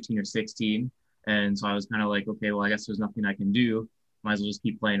was about 15 or 16. And so I was kind of like, okay, well, I guess there's nothing I can do. Might as well just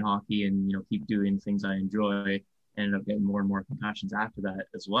keep playing hockey and, keep doing things I enjoy. Ended up getting more and more concussions after that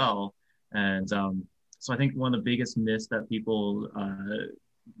as well. And so I think one of the biggest myths that people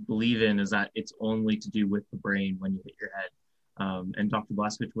believe in is that it's only to do with the brain when you hit your head. And Dr.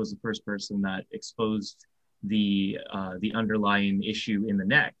 Blaskovich was the first person that exposed the underlying issue in the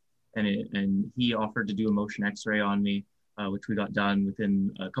neck. And he offered to do a motion x-ray on me, which we got done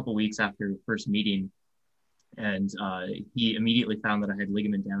within a couple weeks after the first meeting. And he immediately found that I had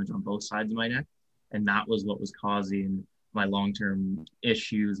ligament damage on both sides of my neck. And that was what was causing my long-term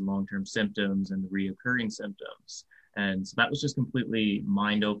issues, long-term symptoms, and the reoccurring symptoms. And so that was just completely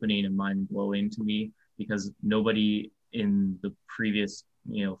mind-opening and mind-blowing to me, because nobody in the previous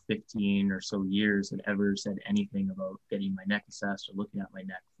 15 or so years had ever said anything about getting my neck assessed or looking at my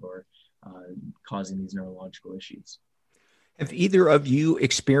neck for causing these neurological issues. Have either of you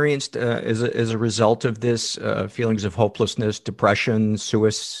experienced, as a result of this, feelings of hopelessness, depression,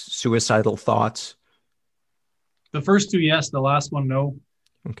 suicidal thoughts? The first two, yes. The last one, no.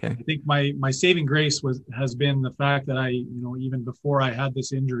 Okay. I think my saving grace has been the fact that I, even before I had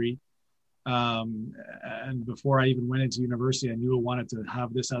this injury, and before I even went into university, I knew I wanted to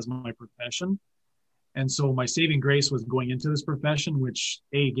have this as my profession. And so my saving grace was going into this profession, which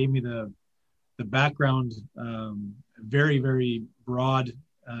gave me the background, very, very broad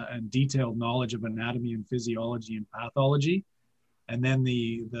and detailed knowledge of anatomy and physiology and pathology. And then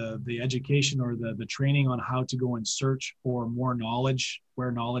the education or the training on how to go and search for more knowledge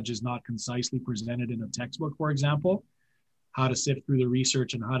where knowledge is not concisely presented in a textbook, for example, how to sift through the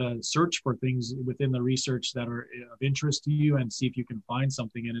research and how to search for things within the research that are of interest to you and see if you can find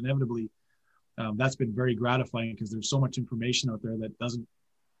something. And inevitably, that's been very gratifying, because there's so much information out there that doesn't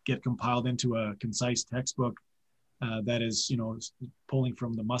get compiled into a concise textbook that is, pulling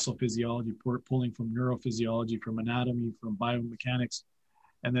from the muscle physiology, pulling from neurophysiology, from anatomy, from biomechanics,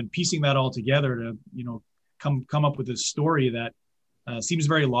 and then piecing that all together to, come up with a story that seems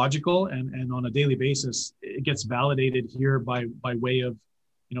very logical, and on a daily basis, it gets validated here by way of,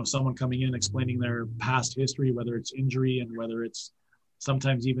 someone coming in, explaining their past history, whether it's injury and whether it's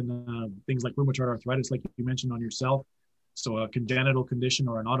sometimes even things like rheumatoid arthritis, like you mentioned on yourself. So a congenital condition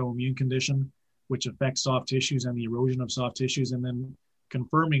or an autoimmune condition, which affects soft tissues and the erosion of soft tissues, and then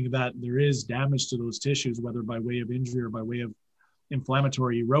confirming that there is damage to those tissues, whether by way of injury or by way of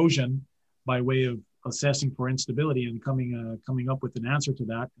inflammatory erosion, by way of assessing for instability and coming up with an answer to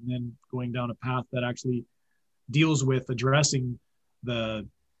that, and then going down a path that actually deals with addressing the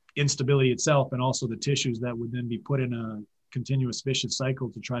instability itself and also the tissues that would then be put in a continuous vicious cycle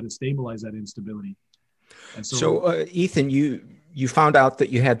to try to stabilize that instability. And so Ethan, you found out that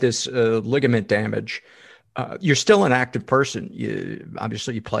you had this ligament damage. You're still an active person.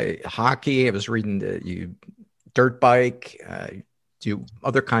 Obviously you play hockey. I was reading that you dirt bike, do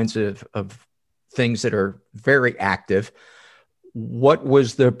other kinds of things that are very active. What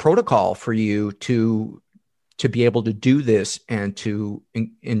was the protocol for you to be able to do this and to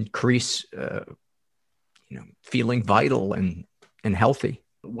increase, feeling vital and healthy?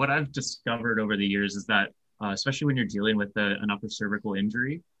 What I've discovered over the years is that, especially when you're dealing with an upper cervical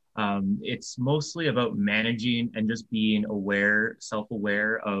injury, it's mostly about managing and just being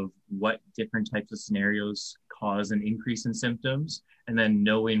self-aware of what different types of scenarios cause an increase in symptoms, and then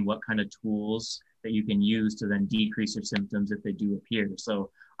knowing what kind of tools that you can use to then decrease your symptoms if they do appear. So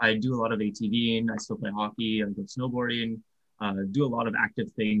I do a lot of ATVing, I still play hockey, I go snowboarding, do a lot of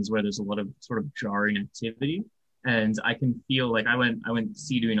active things where there's a lot of sort of jarring activity. And I can feel like I went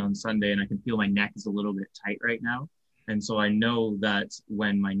sea-dooing on Sunday, and I can feel my neck is a little bit tight right now. And so I know that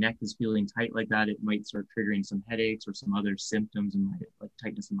when my neck is feeling tight like that, it might start triggering some headaches or some other symptoms and like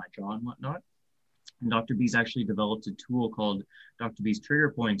tightness in my jaw and whatnot. And Dr. B's actually developed a tool called Dr. B's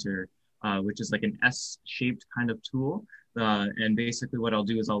Trigger Pointer, which is like an S-shaped kind of tool. And basically what I'll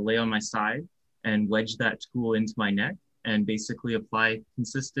do is I'll lay on my side and wedge that tool into my neck and basically apply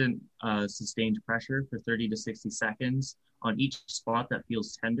consistent, sustained pressure for 30 to 60 seconds on each spot that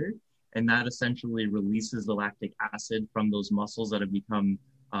feels tender. And that essentially releases the lactic acid from those muscles that have become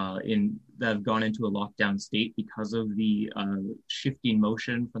that have gone into a lockdown state because of the shifting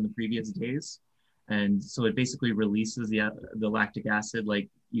motion from the previous days. And so it basically releases the lactic acid, like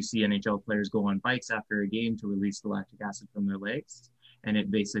you see NHL players go on bikes after a game to release the lactic acid from their legs. And it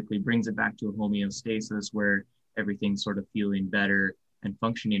basically brings it back to a homeostasis where everything's sort of feeling better and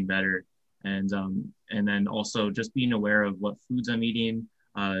functioning better. And then also just being aware of what foods I'm eating,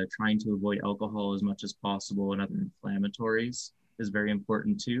 trying to avoid alcohol as much as possible and other inflammatories is very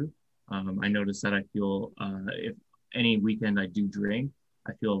important too. I notice that I feel, if any weekend I do drink,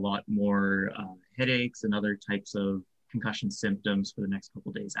 I feel a lot more headaches and other types of concussion symptoms for the next couple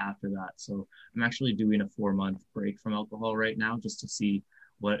of days after that. So I'm actually doing a 4-month break from alcohol right now just to see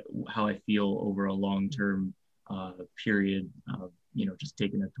how I feel over a long-term period of, just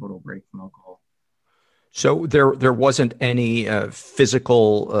taking a total break from alcohol. So there wasn't any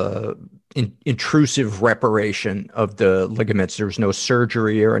physical intrusive reparation of the ligaments. There was no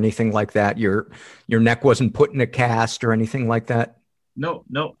surgery or anything like that. Your neck wasn't put in a cast or anything like that? No.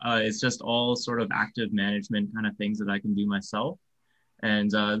 It's just all sort of active management kind of things that I can do myself. And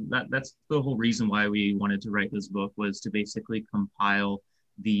that's the whole reason why we wanted to write this book, was to basically compile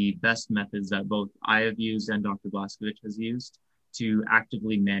the best methods that both I have used and Dr. Blaskovich has used to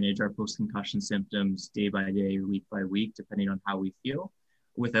actively manage our post-concussion symptoms day by day, week by week, depending on how we feel,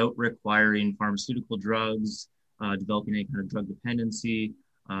 without requiring pharmaceutical drugs, developing any kind of drug dependency,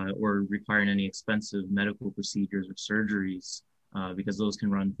 or requiring any expensive medical procedures or surgeries, because those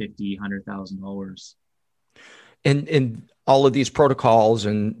can run $50,000, $100,000. And all of these protocols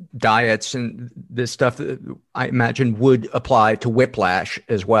and diets and this stuff, I imagine, would apply to whiplash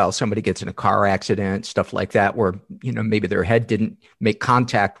as well. Somebody gets in a car accident, stuff like that, where maybe their head didn't make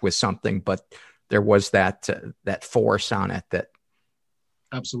contact with something, but there was that force on it. That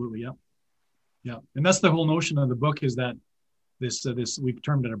absolutely, yeah. And that's the whole notion of the book, is that this we've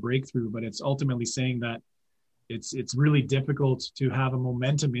termed it a breakthrough, but it's ultimately saying that it's really difficult to have a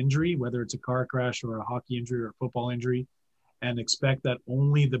momentum injury, whether it's a car crash or a hockey injury or a football injury, and expect that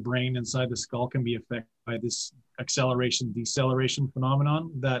only the brain inside the skull can be affected by this acceleration deceleration phenomenon,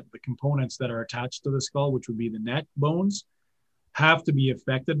 that the components that are attached to the skull, which would be the neck bones, have to be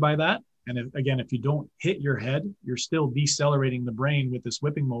affected by that. And if you don't hit your head, you're still decelerating the brain with this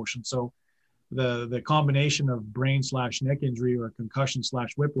whipping motion. So the combination of brain/neck injury or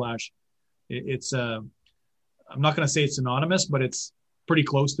concussion/whiplash, it's I'm not going to say it's synonymous, but it's pretty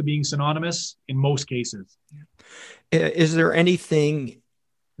close to being synonymous in most cases. Is there anything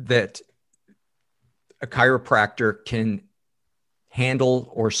that a chiropractor can handle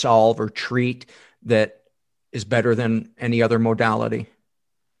or solve or treat that is better than any other modality?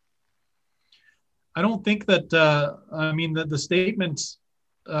 I don't think that, the statement.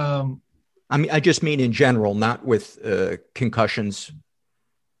 I just mean in general, not with concussions.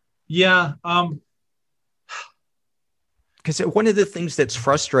 Yeah. Because one of the things that's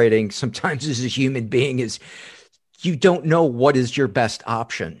frustrating sometimes as a human being is you don't know what is your best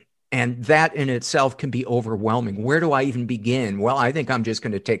option. And that in itself can be overwhelming. Where do I even begin? Well, I think I'm just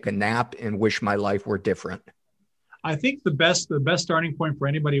going to take a nap and wish my life were different. I think the best starting point for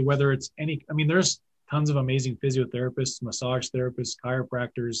anybody, whether it's there's tons of amazing physiotherapists, massage therapists,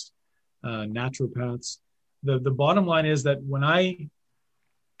 chiropractors, naturopaths. The bottom line is that when I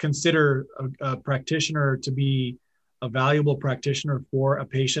consider a practitioner to be a valuable practitioner for a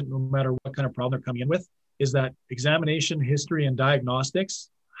patient, no matter what kind of problem they're coming in with, is that examination, history, and diagnostics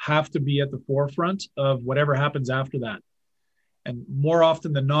have to be at the forefront of whatever happens after that. And more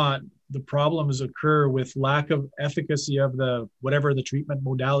often than not, the problems occur with lack of efficacy of the whatever the treatment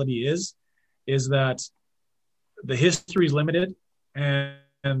modality is that the history is limited, and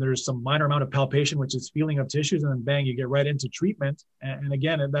there's some minor amount of palpation, which is feeling of tissues, and then bang, you get right into treatment. And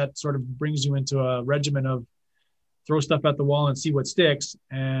again, that sort of brings you into a regimen of throw stuff at the wall and see what sticks,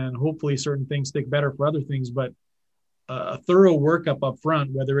 and hopefully certain things stick better for other things. But a thorough workup up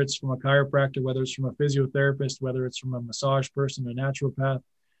front, whether it's from a chiropractor, whether it's from a physiotherapist, whether it's from a massage person, a naturopath,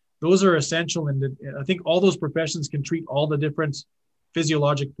 those are essential. And I think all those professions can treat all the different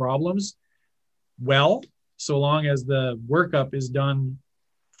physiologic problems well, so long as the workup is done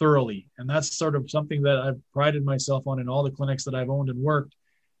thoroughly. And that's sort of something that I've prided myself on in all the clinics that I've owned and worked,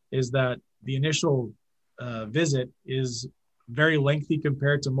 is that the initial visit is very lengthy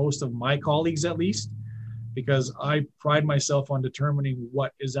compared to most of my colleagues, at least, because I pride myself on determining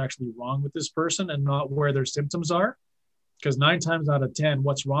what is actually wrong with this person and not where their symptoms are. Because 9 times out of 10,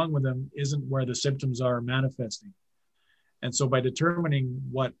 what's wrong with them isn't where the symptoms are manifesting. And so by determining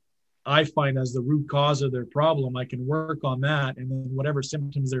what I find as the root cause of their problem, I can work on that, and then whatever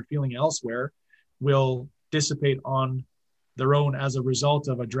symptoms they're feeling elsewhere will dissipate on their own as a result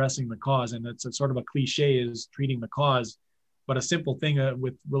of addressing the cause. And it's a sort of a cliche, is treating the cause. But a simple thing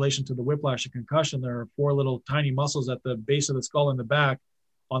with relation to the whiplash and concussion, there are 4 little tiny muscles at the base of the skull in the back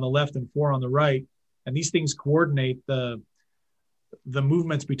on the left and 4 on the right. And these things coordinate the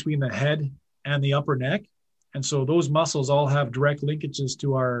movements between the head and the upper neck. And so those muscles all have direct linkages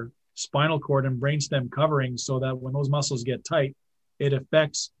to our spinal cord and brainstem covering, so that when those muscles get tight, it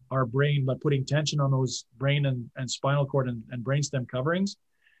affects our brain by putting tension on those brain and spinal cord and brainstem coverings.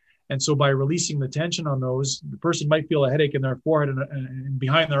 And so by releasing the tension on those, the person might feel a headache in their forehead and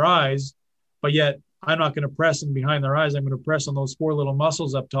behind their eyes, but yet I'm not going to press in behind their eyes. I'm going to press on those 4 little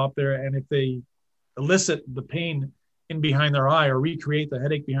muscles up top there. And if they elicit the pain in behind their eye or recreate the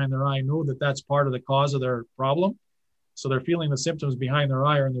headache behind their eye, I know that that's part of the cause of their problem. So they're feeling the symptoms behind their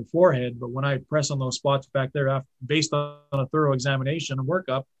eye or in their forehead. But when I press on those spots back there, based on a thorough examination and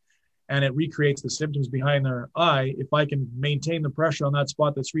workup, and it recreates the symptoms behind their eye, if I can maintain the pressure on that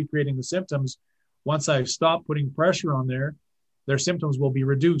spot that's recreating the symptoms, once I've stopped putting pressure on there, their symptoms will be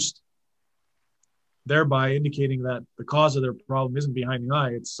reduced, thereby indicating that the cause of their problem isn't behind the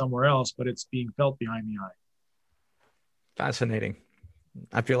eye, it's somewhere else, but it's being felt behind the eye. Fascinating.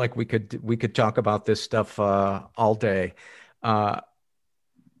 I feel like we could talk about this stuff all day.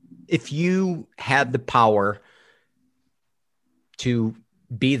 If you had the power to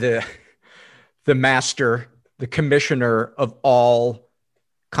be the master, the commissioner of all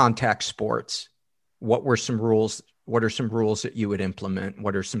contact sports, what are some rules that you would implement?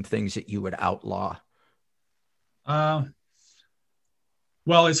 What are some things that you would outlaw?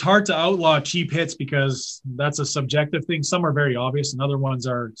 Well, it's hard to outlaw cheap hits because that's a subjective thing. Some are very obvious and other ones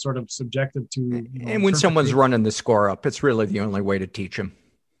are sort of subjective to. And when someone's running the score up, it's really the only way to teach them.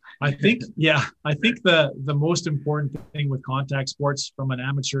 I think the most important thing with contact sports from an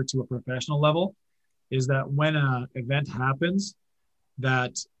amateur to a professional level is that when an event happens,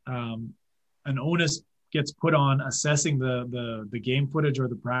 that an onus gets put on assessing the game footage or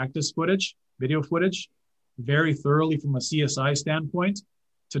the practice footage, video footage, very thoroughly from a CSI standpoint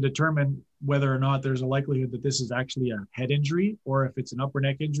to determine whether or not there's a likelihood that this is actually a head injury or if it's an upper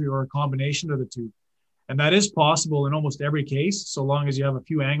neck injury or a combination of the two. And that is possible in almost every case, so long as you have a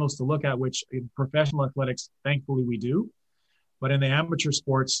few angles to look at, which in professional athletics, thankfully we do. But in the amateur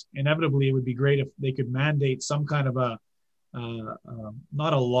sports, inevitably, it would be great if they could mandate some kind of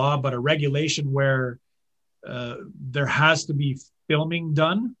not a law, but a regulation where there has to be filming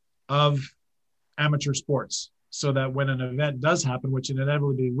done of amateur sports, so that when an event does happen, which it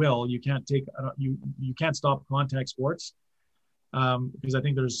inevitably will, you can't stop contact sports. Because I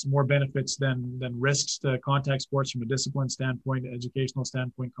think there's more benefits than risks to contact sports from a discipline standpoint, educational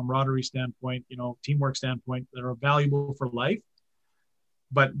standpoint, camaraderie standpoint, teamwork standpoint that are valuable for life.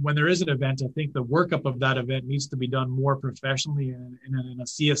 But when there is an event, I think the workup of that event needs to be done more professionally and in a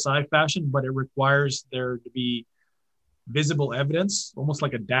CSI fashion, but it requires there to be visible evidence, almost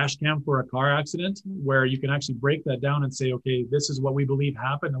like a dash cam for a car accident, where you can actually break that down and say, okay, this is what we believe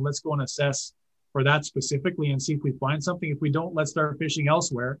happened, and let's go and assess for that specifically and see if we find something. If we don't, let's start fishing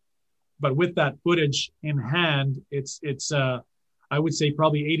elsewhere. But with that footage in hand, it's I would say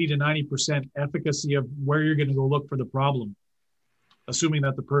probably 80 to 90% efficacy of where you're going to go look for the problem, assuming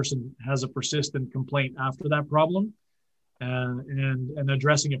that the person has a persistent complaint after that problem. and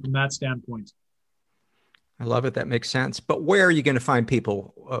addressing it from that standpoint. I love it. That makes sense. But where are you going to find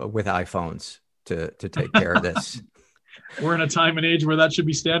people with iPhones to take care of this? We're in a time and age where that should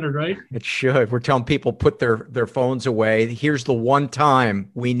be standard, right? It should. We're telling people put their phones away. Here's the one time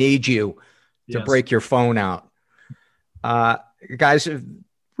we need you to break your phone out. Guys,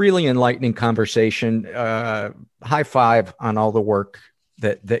 really enlightening conversation. High five on all the work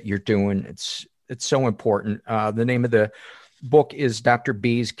that you're doing. It's so important. The name of the book is Dr.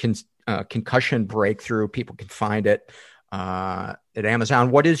 B's Concussion Breakthrough. People can find it at Amazon.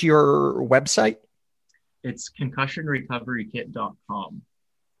 What is your website? It's concussionrecoverykit.com.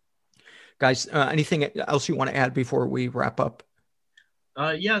 Guys, anything else you want to add before we wrap up?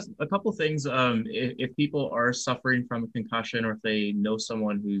 Yes, a couple things. If people are suffering from a concussion, or if they know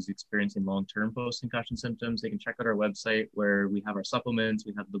someone who's experiencing long-term post-concussion symptoms, they can check out our website where we have our supplements.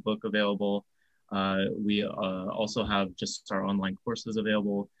 We have the book available. We also have just our online courses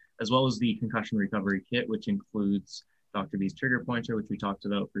available, as well as the Concussion Recovery Kit, which includes Dr. B's trigger pointer, which we talked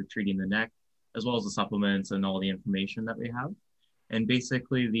about for treating the neck, as well as the supplements and all the information that we have. And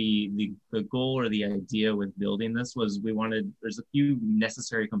basically the goal or the idea with building this was there's a few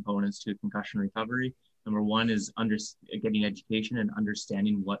necessary components to concussion recovery. Number one is getting education and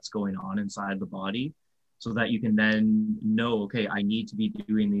understanding what's going on inside the body, so that you can then know, okay, I need to be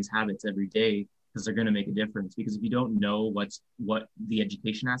doing these habits every day because they're going to make a difference. Because if you don't know what the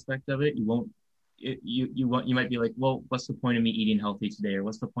education aspect of it, you might be like, well, what's the point of me eating healthy today? Or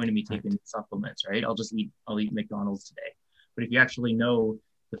what's the point of me taking supplements, right? I'll eat McDonald's today. But if you actually know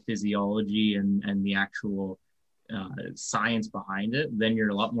the physiology and the actual science behind it, then you're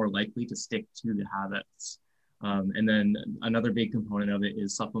a lot more likely to stick to the habits. And then another big component of it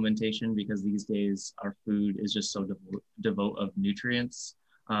is supplementation, because these days our food is just so devoid of nutrients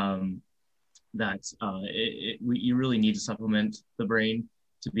that you really need to supplement the brain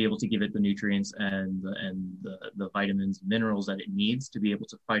to be able to give it the nutrients and the vitamins and minerals that it needs to be able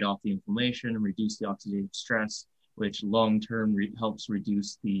to fight off the inflammation and reduce the oxidative stress, which long-term helps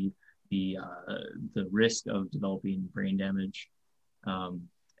reduce the risk of developing brain damage. And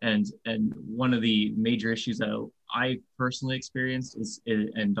one of the major issues that I personally experienced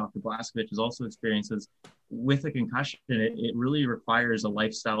and Dr. Blaskovich has also experienced, is with a concussion, it really requires a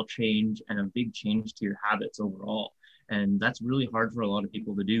lifestyle change and a big change to your habits overall. And that's really hard for a lot of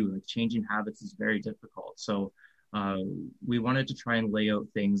people to do. Like, changing habits is very difficult. So we wanted to try and lay out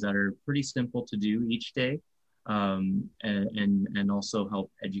things that are pretty simple to do each day, and also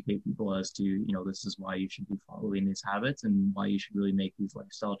help educate people as to, this is why you should be following these habits and why you should really make these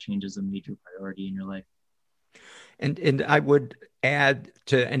lifestyle changes a major priority in your life. And I would add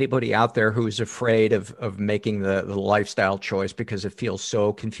to anybody out there who's afraid of making the lifestyle choice, because it feels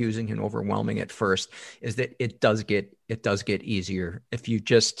so confusing and overwhelming at first, is that it does get easier if you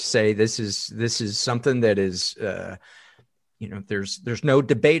just say this is something that is there's no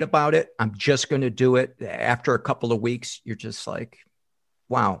debate about it. I'm just going to do it. After a couple of weeks, you're just like,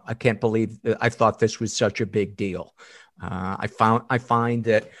 wow, I can't believe I thought this was such a big deal. I find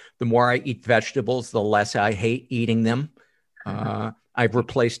that the more I eat vegetables, the less I hate eating them. I've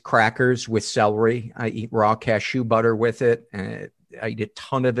replaced crackers with celery. I eat raw cashew butter with it. I eat a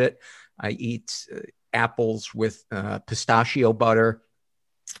ton of it. I eat apples with pistachio butter,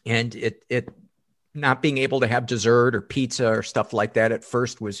 and it not being able to have dessert or pizza or stuff like that at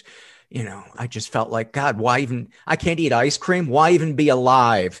first was, I just felt like, God, I can't eat ice cream. Why even be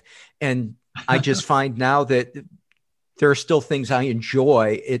alive? And I just find now that there are still things I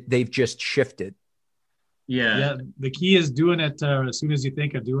enjoy. They've just shifted. Yeah. The key is doing it as soon as you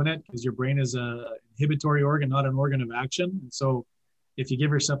think of doing it, because your brain is an inhibitory organ, not an organ of action. And so if you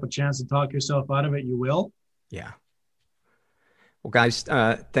give yourself a chance to talk yourself out of it, you will. Yeah. Well, guys,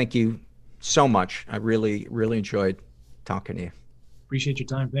 thank you so much. I really, really enjoyed talking to you. Appreciate your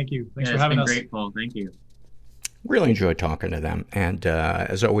time. Thank you. Thanks for having us. It's been great, Paul. Thank you. Really enjoyed talking to them. And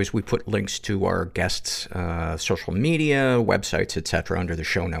as always, we put links to our guests' social media, websites, etc. under the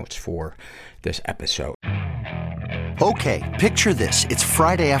show notes for this episode. Okay, picture this. It's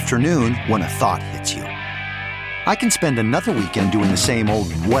Friday afternoon when a thought hits you. I can spend another weekend doing the same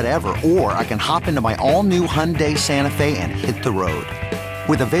old whatever, or I can hop into my all-new Hyundai Santa Fe and hit the road.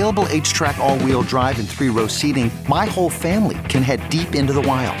 With available H-Track all-wheel drive and 3-row seating, my whole family can head deep into the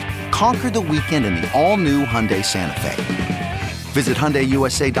wild. Conquer the weekend in the all-new Hyundai Santa Fe. Visit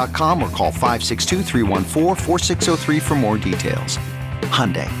HyundaiUSA.com or call 562-314-4603 for more details.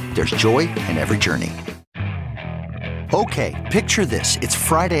 Hyundai, there's joy in every journey. Okay, picture this. It's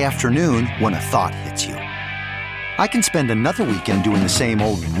Friday afternoon when a thought hits you. I can spend another weekend doing the same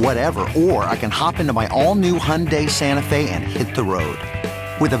old whatever, or I can hop into my all-new Hyundai Santa Fe and hit the road.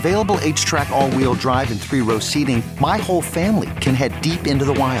 With available H-Track all-wheel drive and 3-row seating, my whole family can head deep into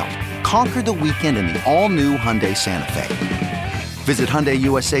the wild. Conquer the weekend in the all-new Hyundai Santa Fe. Visit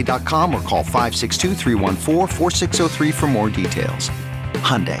HyundaiUSA.com or call 562-314-4603 for more details.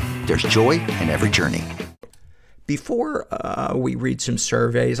 Hyundai, there's joy in every journey. Before we read some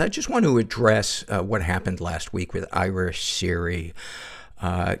surveys, I just want to address what happened last week with Irish Siri.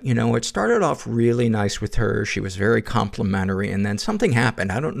 It started off really nice with her. She was very complimentary, and then something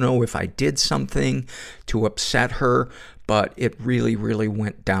happened. I don't know if I did something to upset her, but it really, really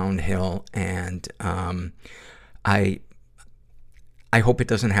went downhill, and I hope it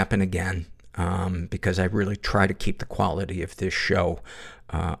doesn't happen again, because I really try to keep the quality of this show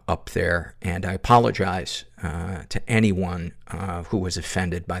up there. And I apologize to anyone who was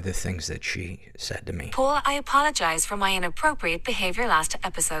offended by the things that she said to me. Paul, I apologize for my inappropriate behavior last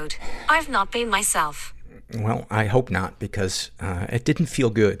episode. I've not been myself. Well, I hope not, because it didn't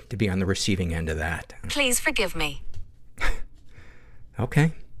feel good to be on the receiving end of that. Please forgive me.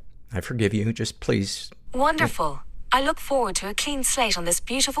 Okay, I forgive you. Just please. Wonderful. I look forward to a clean slate on this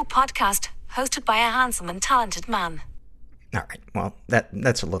beautiful podcast, hosted by a handsome and talented man. All right, well,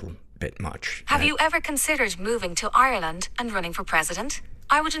 that's a little bit much. Have you ever considered moving to Ireland and running for president?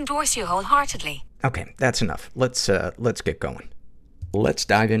 I would endorse you wholeheartedly. Okay, that's enough. Let's get going. Let's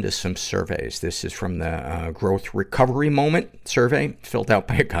dive into some surveys. This is from the Growth Recovery Moment survey, filled out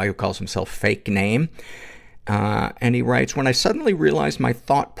by a guy who calls himself Fake Name. And he writes, when I suddenly realized my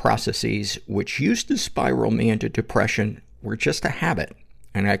thought processes, which used to spiral me into depression, were just a habit,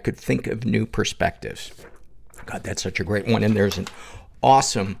 and I could think of new perspectives. God, that's such a great one. And there's an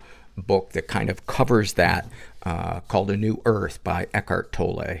awesome book that kind of covers that, called A New Earth by Eckhart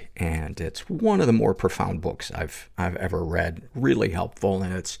Tolle. And it's one of the more profound books I've ever read. Really helpful.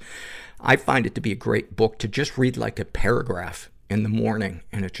 And I find it to be a great book to just read like a paragraph in the morning,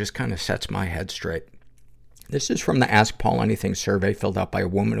 and it just kind of sets my head straight. This is from the Ask Paul Anything survey, filled out by a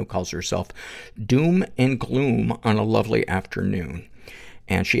woman who calls herself Doom and Gloom on a Lovely Afternoon.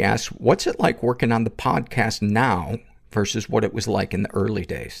 And she asks, what's it like working on the podcast now versus what it was like in the early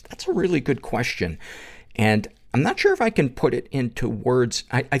days? That's a really good question. And I'm not sure if I can put it into words.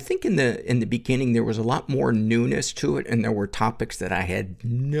 I think in the beginning there was a lot more newness to it, and there were topics that I had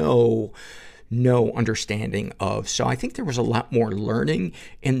no understanding of. So I think there was a lot more learning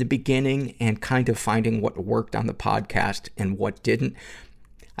in the beginning and kind of finding what worked on the podcast and what didn't.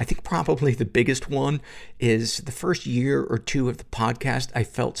 I think probably the biggest one is the first year or two of the podcast, I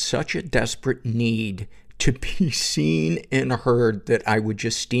felt such a desperate need to be seen and heard that I would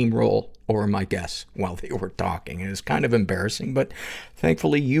just steamroll over my guests while they were talking. It was kind of embarrassing, but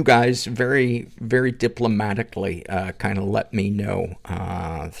thankfully you guys very, very diplomatically kind of let me know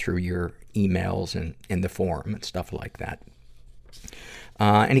through your emails and in the forum and stuff like that.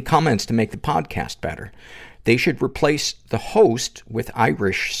 Any comments to make the podcast better? They should replace the host with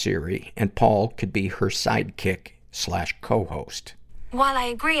Irish Siri, and Paul could be her sidekick / co-host. While I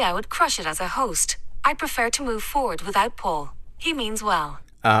agree I would crush it as a host, I prefer to move forward without Paul. He means well.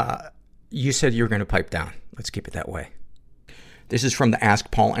 You said you were going to pipe down. Let's keep it that way. This is from the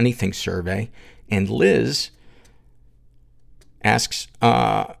Ask Paul Anything survey, and Liz asks,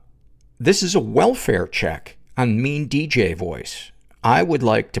 this is a welfare check on Mean DJ Voice. I would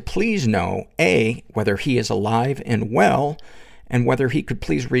like to please know, A, whether he is alive and well, and whether he could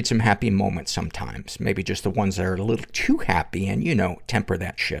please read some happy moments sometimes. Maybe just the ones that are a little too happy and, temper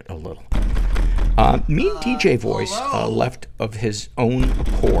that shit a little. Mean DJ Voice left of his own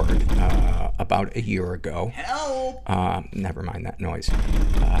accord about a year ago. Help! Never mind that noise.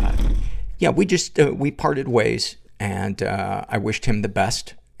 We parted ways, and I wished him the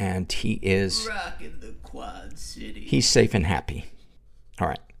best, and he is... Rockin' the Quad City. He's safe and happy. All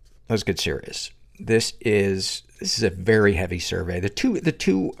right, let's get serious. This is a very heavy survey. The two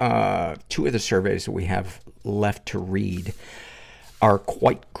of the surveys that we have left to read are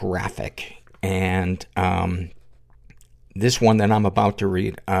quite graphic, and this one that I'm about to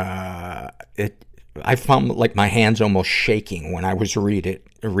read, I found like my hands almost shaking when I was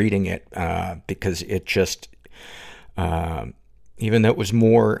reading it because it just, even though it was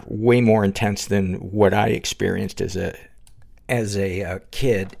way more intense than what I experienced as a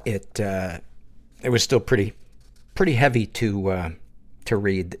kid, it was still pretty heavy to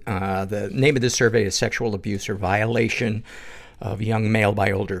read. The name of the survey is Sexual Abuse or Violation of Young Male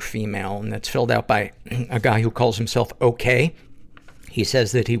by Older Female, and that's filled out by a guy who calls himself OK. He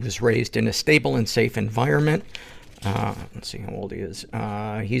says that he was raised in a stable and safe environment. Let's see how old he is.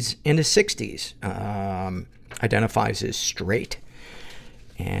 He's in his 60s. Identifies as straight.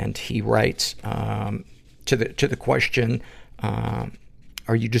 And he writes, to the question,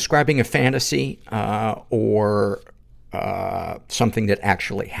 are you describing a fantasy, or something that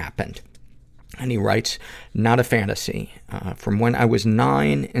actually happened? And he writes, not a fantasy. From when I was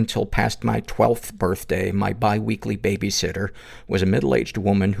 9 until past my 12th birthday, my bi-weekly babysitter was a middle-aged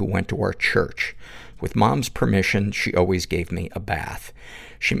woman who went to our church. With Mom's permission, she always gave me a bath.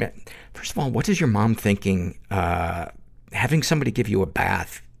 First of all, what is your mom thinking, having somebody give you a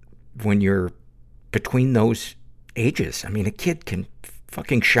bath when you're between those ages? I mean, a kid can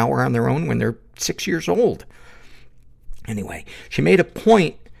fucking shower on their own when they're 6 years old. Anyway, she made a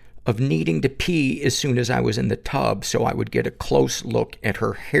point of needing to pee as soon as I was in the tub, so I would get a close look at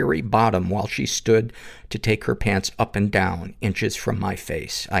her hairy bottom while she stood to take her pants up and down, inches from my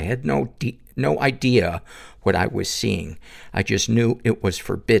face. I had no idea what I was seeing. I just knew it was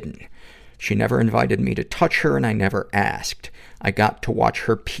forbidden. She never invited me to touch her, and I never asked. I got to watch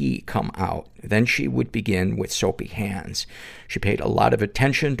her pee come out. Then she would begin with soapy hands. She paid a lot of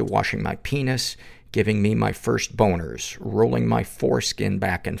attention to washing my penis, giving me my first boners, rolling my foreskin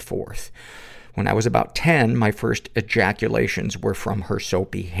back and forth. When I was about 10, my first ejaculations were from her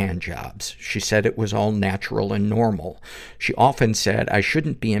soapy hand jobs. She said it was all natural and normal. She often said I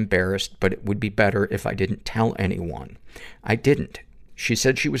shouldn't be embarrassed, but it would be better if I didn't tell anyone. I didn't. She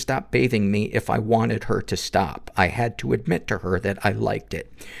said she would stop bathing me if I wanted her to stop. I had to admit to her that I liked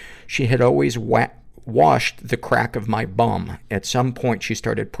it. She had always washed the crack of my bum. At some point, she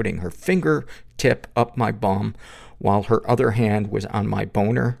started putting her fingertip up my bum while her other hand was on my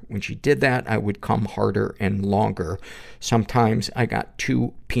boner. When she did that, I would come harder and longer. Sometimes I got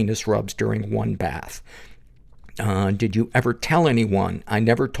 2 penis rubs during one bath. Did you ever tell anyone? I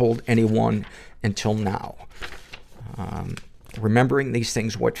never told anyone until now. Remembering these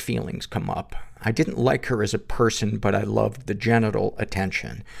things, what feelings come up? I didn't like her as a person, but I loved the genital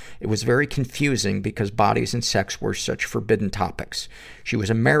attention. It was very confusing because bodies and sex were such forbidden topics. She was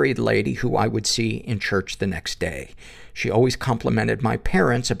a married lady who I would see in church the next day. She always complimented my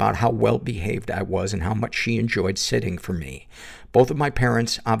parents about how well behaved I was and how much she enjoyed sitting for me. Both of my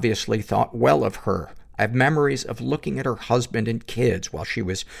parents obviously thought well of her. I have memories of looking at her husband and kids while she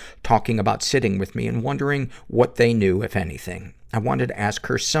was talking about sitting with me and wondering what they knew, if anything. I wanted to ask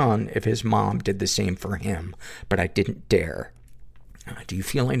her son if his mom did the same for him, but I didn't dare. Do you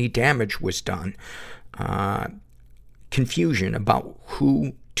feel any damage was done? Confusion about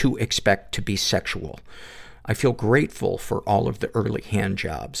who to expect to be sexual. I feel grateful for all of the early hand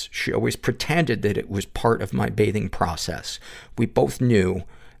jobs. She always pretended that it was part of my bathing process. We both knew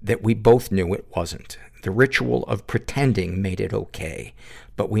it wasn't. The ritual of pretending made it okay,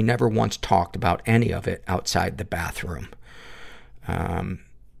 but we never once talked about any of it outside the bathroom.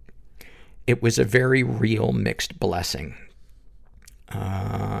 It was a very real mixed blessing.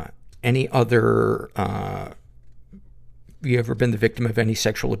 Any other, you ever been the victim of any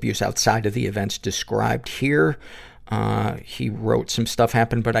sexual abuse outside of the events described here? He wrote some stuff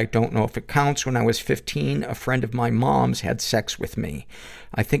happened, but I don't know if it counts. When I was 15, a friend of my mom's had sex with me.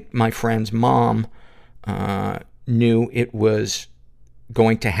 I think my friend's mom knew it was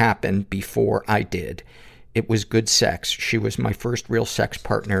going to happen before I did. It was good sex. She was my first real sex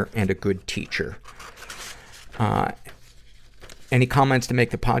partner and a good teacher. Any comments to make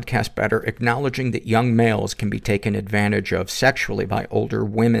the podcast better? Acknowledging that young males can be taken advantage of sexually by older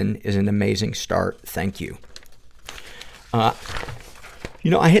women is an amazing start. Thank you. I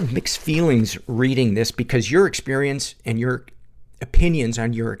had mixed feelings reading this because your experience and your opinions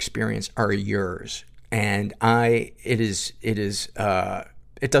on your experience are yours. And it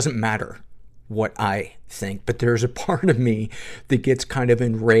doesn't matter what I think, but there's a part of me that gets kind of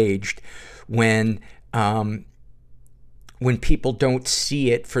enraged when people don't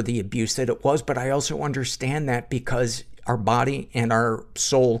see it for the abuse that it was. But I also understand that because our body and our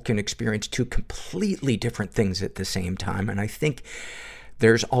soul can experience 2 completely different things at the same time. And I think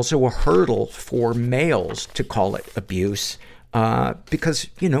there's also a hurdle for males to call it abuse, because,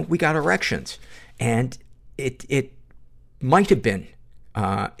 we got erections. And it might have been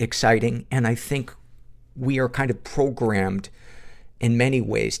exciting, and I think we are kind of programmed in many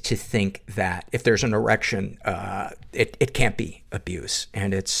ways to think that if there's an erection, it can't be abuse.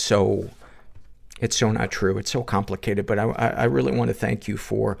 And it's so not true. It's so complicated, but I really want to thank you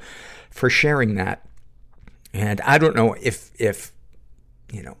for sharing that. And I don't know if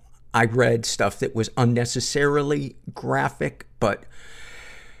I read stuff that was unnecessarily graphic, but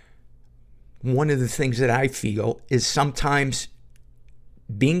one of the things that I feel is sometimes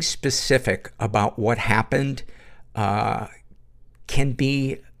being specific about what happened can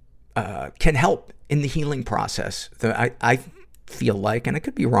be, can help in the healing process. I feel like, and I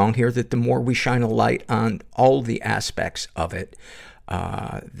could be wrong here, that the more we shine a light on all the aspects of it,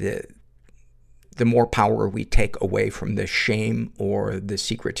 the more power we take away from the shame or the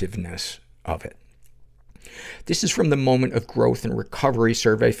secretiveness of it. This is from the Moment of Growth and Recovery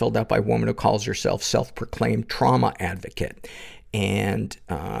survey filled out by a woman who calls herself self-proclaimed trauma advocate. And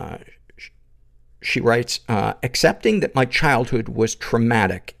she writes, accepting that my childhood was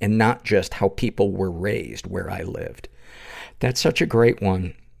traumatic and not just how people were raised where I lived. That's such a great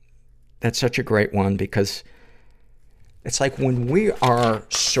one. That's such a great one, because it's like when we are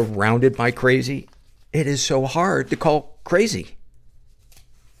surrounded by crazy, it is so hard to call crazy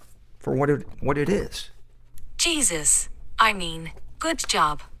for what it is. Jesus. I mean, good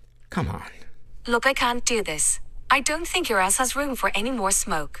job. Come on. Look, I can't do this. I don't think your ass has room for any more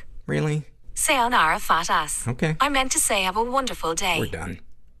smoke. Really? Sayonara, fat ass. Okay. I meant to say have a wonderful day. We're done.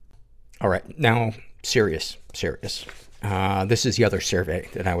 All right. Now, serious. This is the other survey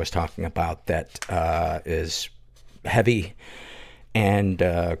that I was talking about that is heavy and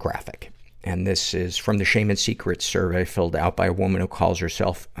graphic. And this is from the Shame and Secrets survey filled out by a woman who calls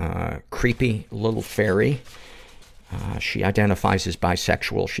herself Creepy Little Fairy. She identifies as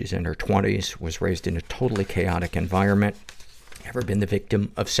bisexual. She's in her 20s, was raised in a totally chaotic environment. Ever been the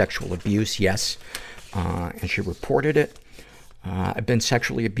victim of sexual abuse? Yes. And she reported it. I've been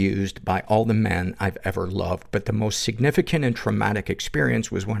sexually abused by all the men I've ever loved, but the most significant and traumatic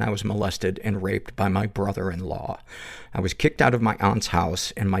experience was when I was molested and raped by my brother-in-law. I was kicked out of my aunt's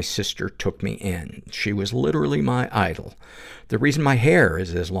house, and my sister took me in. She was literally my idol. The reason my hair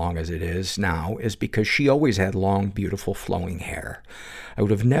is as long as it is now is because she always had long, beautiful, flowing hair. I would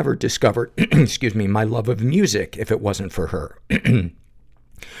have never discovered, my love of music if it wasn't for her.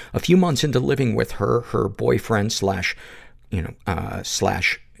 A few months into living with her, her boyfriend slash, and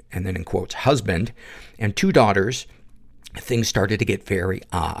then in quotes, husband, and 2 daughters, things started to get very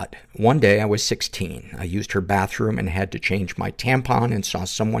odd. One day, I was 16. I used her bathroom and had to change my tampon and saw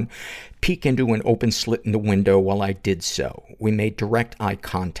someone peek into an open slit in the window while I did so. We made direct eye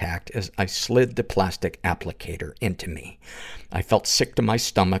contact as I slid the plastic applicator into me. I felt sick to my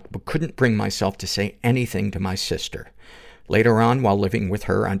stomach, but couldn't bring myself to say anything to my sister. Later on, while living with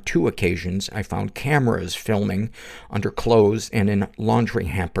her on 2 occasions, I found cameras filming under clothes and in laundry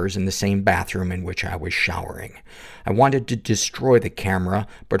hampers in the same bathroom in which I was showering. I wanted to destroy the camera,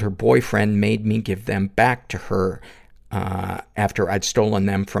 but her boyfriend made me give them back to her after I'd stolen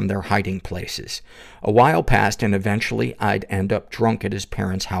them from their hiding places. A while passed, and eventually I'd end up drunk at his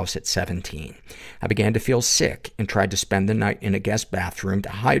parents' house at 17. I began to feel sick and tried to spend the night in a guest bathroom to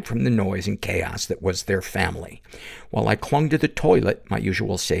hide from the noise and chaos that was their family. While I clung to the toilet, my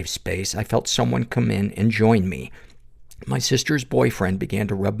usual safe space, I felt someone come in and join me. My sister's boyfriend began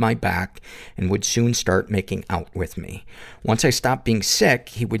to rub my back and would soon start making out with me. Once I stopped being sick,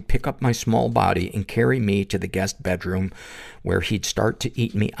 he would pick up my small body and carry me to the guest bedroom where he'd start to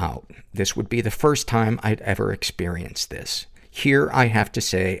eat me out. This would be the first time I'd ever experienced this. Here, I have to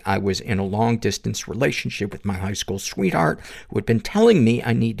say, I was in a long-distance relationship with my high school sweetheart who had been telling me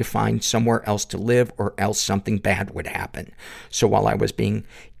I need to find somewhere else to live or else something bad would happen. So while I was being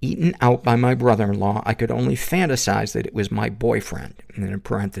eaten out by my brother-in-law, I could only fantasize that it was my boyfriend. And in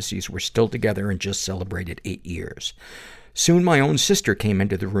parentheses, we're still together and just celebrated 8 years. Soon my own sister came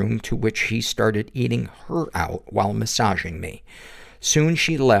into the room, to which he started eating her out while massaging me. Soon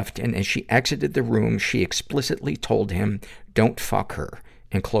she left, and as she exited the room, she explicitly told him, "Don't fuck her,"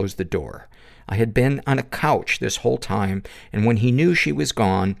 and closed the door. I had been on a couch this whole time, and when he knew she was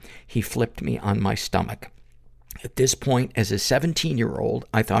gone, he flipped me on my stomach. At this point, as a 17-year-old,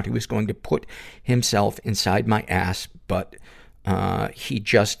 I thought he was going to put himself inside my ass, but he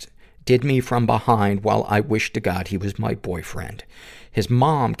just did me from behind while I wished to God he was my boyfriend. His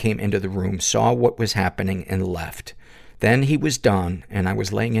mom came into the room, saw what was happening, and left. Then he was done, and I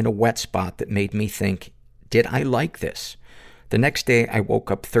was laying in a wet spot that made me think, did I like this? The next day, I woke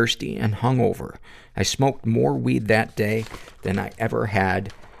up thirsty and hungover. I smoked more weed that day than I ever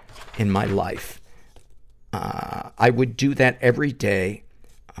had in my life. I would do that every day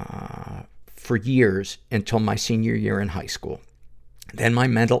for years until my senior year in high school. Then my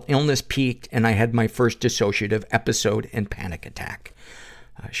mental illness peaked, and I had my first dissociative episode and panic attack.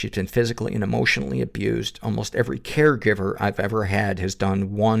 She's been physically and emotionally abused. Almost every caregiver I've ever had has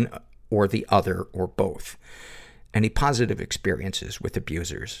done one or the other or both. Any positive experiences with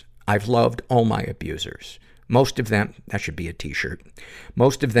abusers? I've loved all my abusers. Most of them, that should be a t-shirt.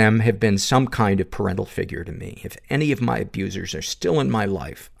 Most of them have been some kind of parental figure to me. If any of my abusers are still in my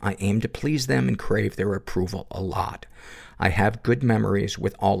life, I aim to please them and crave their approval a lot. I have good memories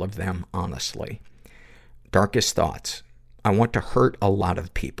with all of them, honestly. Darkest thoughts. I want to hurt a lot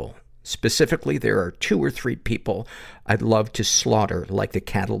of people. Specifically, there are 2 or 3 people I'd love to slaughter like the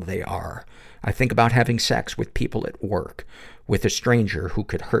cattle they are. I think about having sex with people at work, with a stranger who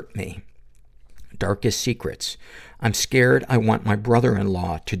could hurt me. Darkest secrets. I'm scared I want my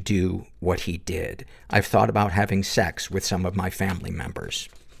brother-in-law to do what he did. I've thought about having sex with some of my family members.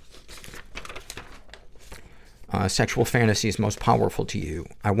 Sexual fantasies most powerful to you.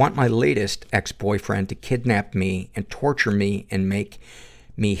 I want my latest ex-boyfriend to kidnap me and torture me and make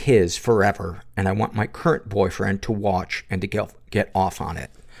me his forever. And I want my current boyfriend to watch and to get off on it.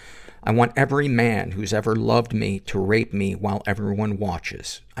 I want every man who's ever loved me to rape me while everyone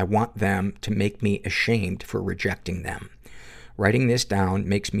watches. I want them to make me ashamed for rejecting them. Writing this down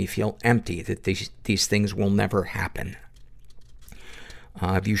makes me feel empty that these things will never happen.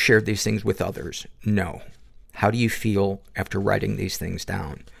 Have you shared these things with others? No. How do you feel after writing these things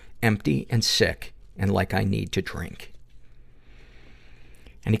down? Empty and sick and like I need to drink.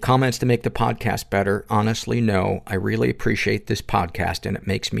 Any comments to make the podcast better? Honestly, no. I really appreciate this podcast and it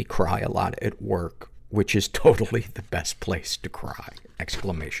makes me cry a lot at work, which is totally the best place to cry! !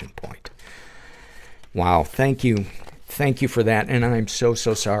 Wow. Thank you. Thank you for that. And I'm so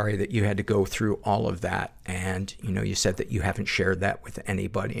sorry that you had to go through all of that. And, you said that you haven't shared that with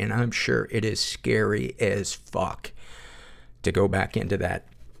anybody. And I'm sure it is scary as fuck to go back into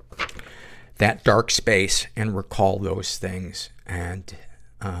that dark space and recall those things. And,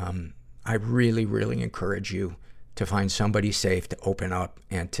 I really, really encourage you to find somebody safe to open up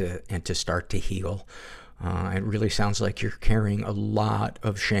and to start to heal. It really sounds like you're carrying a lot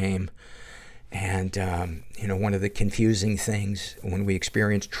of shame. And, one of the confusing things when we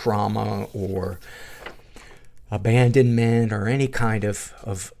experience trauma or abandonment or any kind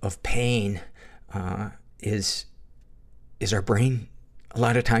of pain, is our brain a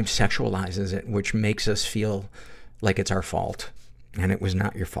lot of times sexualizes it, which makes us feel like it's our fault. And it was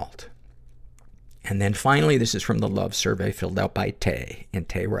not your fault. And then finally, this is from the love survey filled out by Tay. And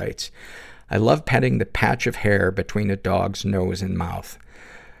Tay writes, I love petting the patch of hair between a dog's nose and mouth.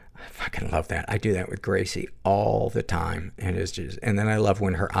 I fucking love that. I do that with Gracie all the time. And then I love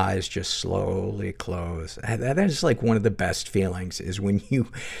when her eyes just slowly close. That is like one of the best feelings, is when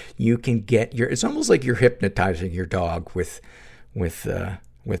you can get it's almost like you're hypnotizing your dog with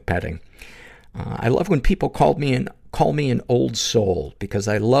petting. I love when people call me an old soul, because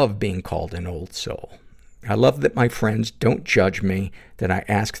I love being called an old soul. I love that my friends don't judge me that I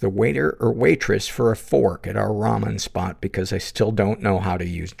ask the waiter or waitress for a fork at our ramen spot because I still don't know how to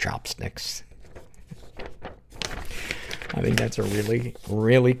use chopsticks. I think that's a really,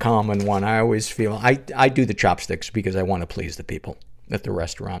 really common one. I always feel, I do the chopsticks because I want to please the people at the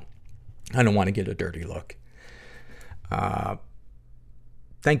restaurant. I don't want to get a dirty look.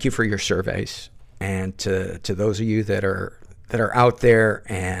 Thank you for your surveys. And to those of you that are out there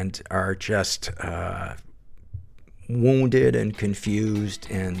and are just wounded and confused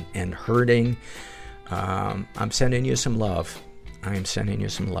and hurting, I'm sending you some love. I am sending you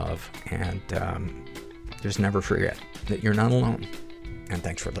some love. And just never forget that you're not alone. And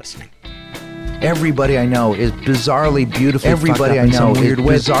thanks for listening. Everybody I know is bizarrely beautifully Everybody fucked up I know in some weird is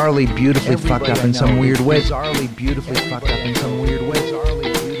way. bizarrely beautifully Everybody fucked up I in some know weird is way. Bizarrely beautifully fucked up in some weird way.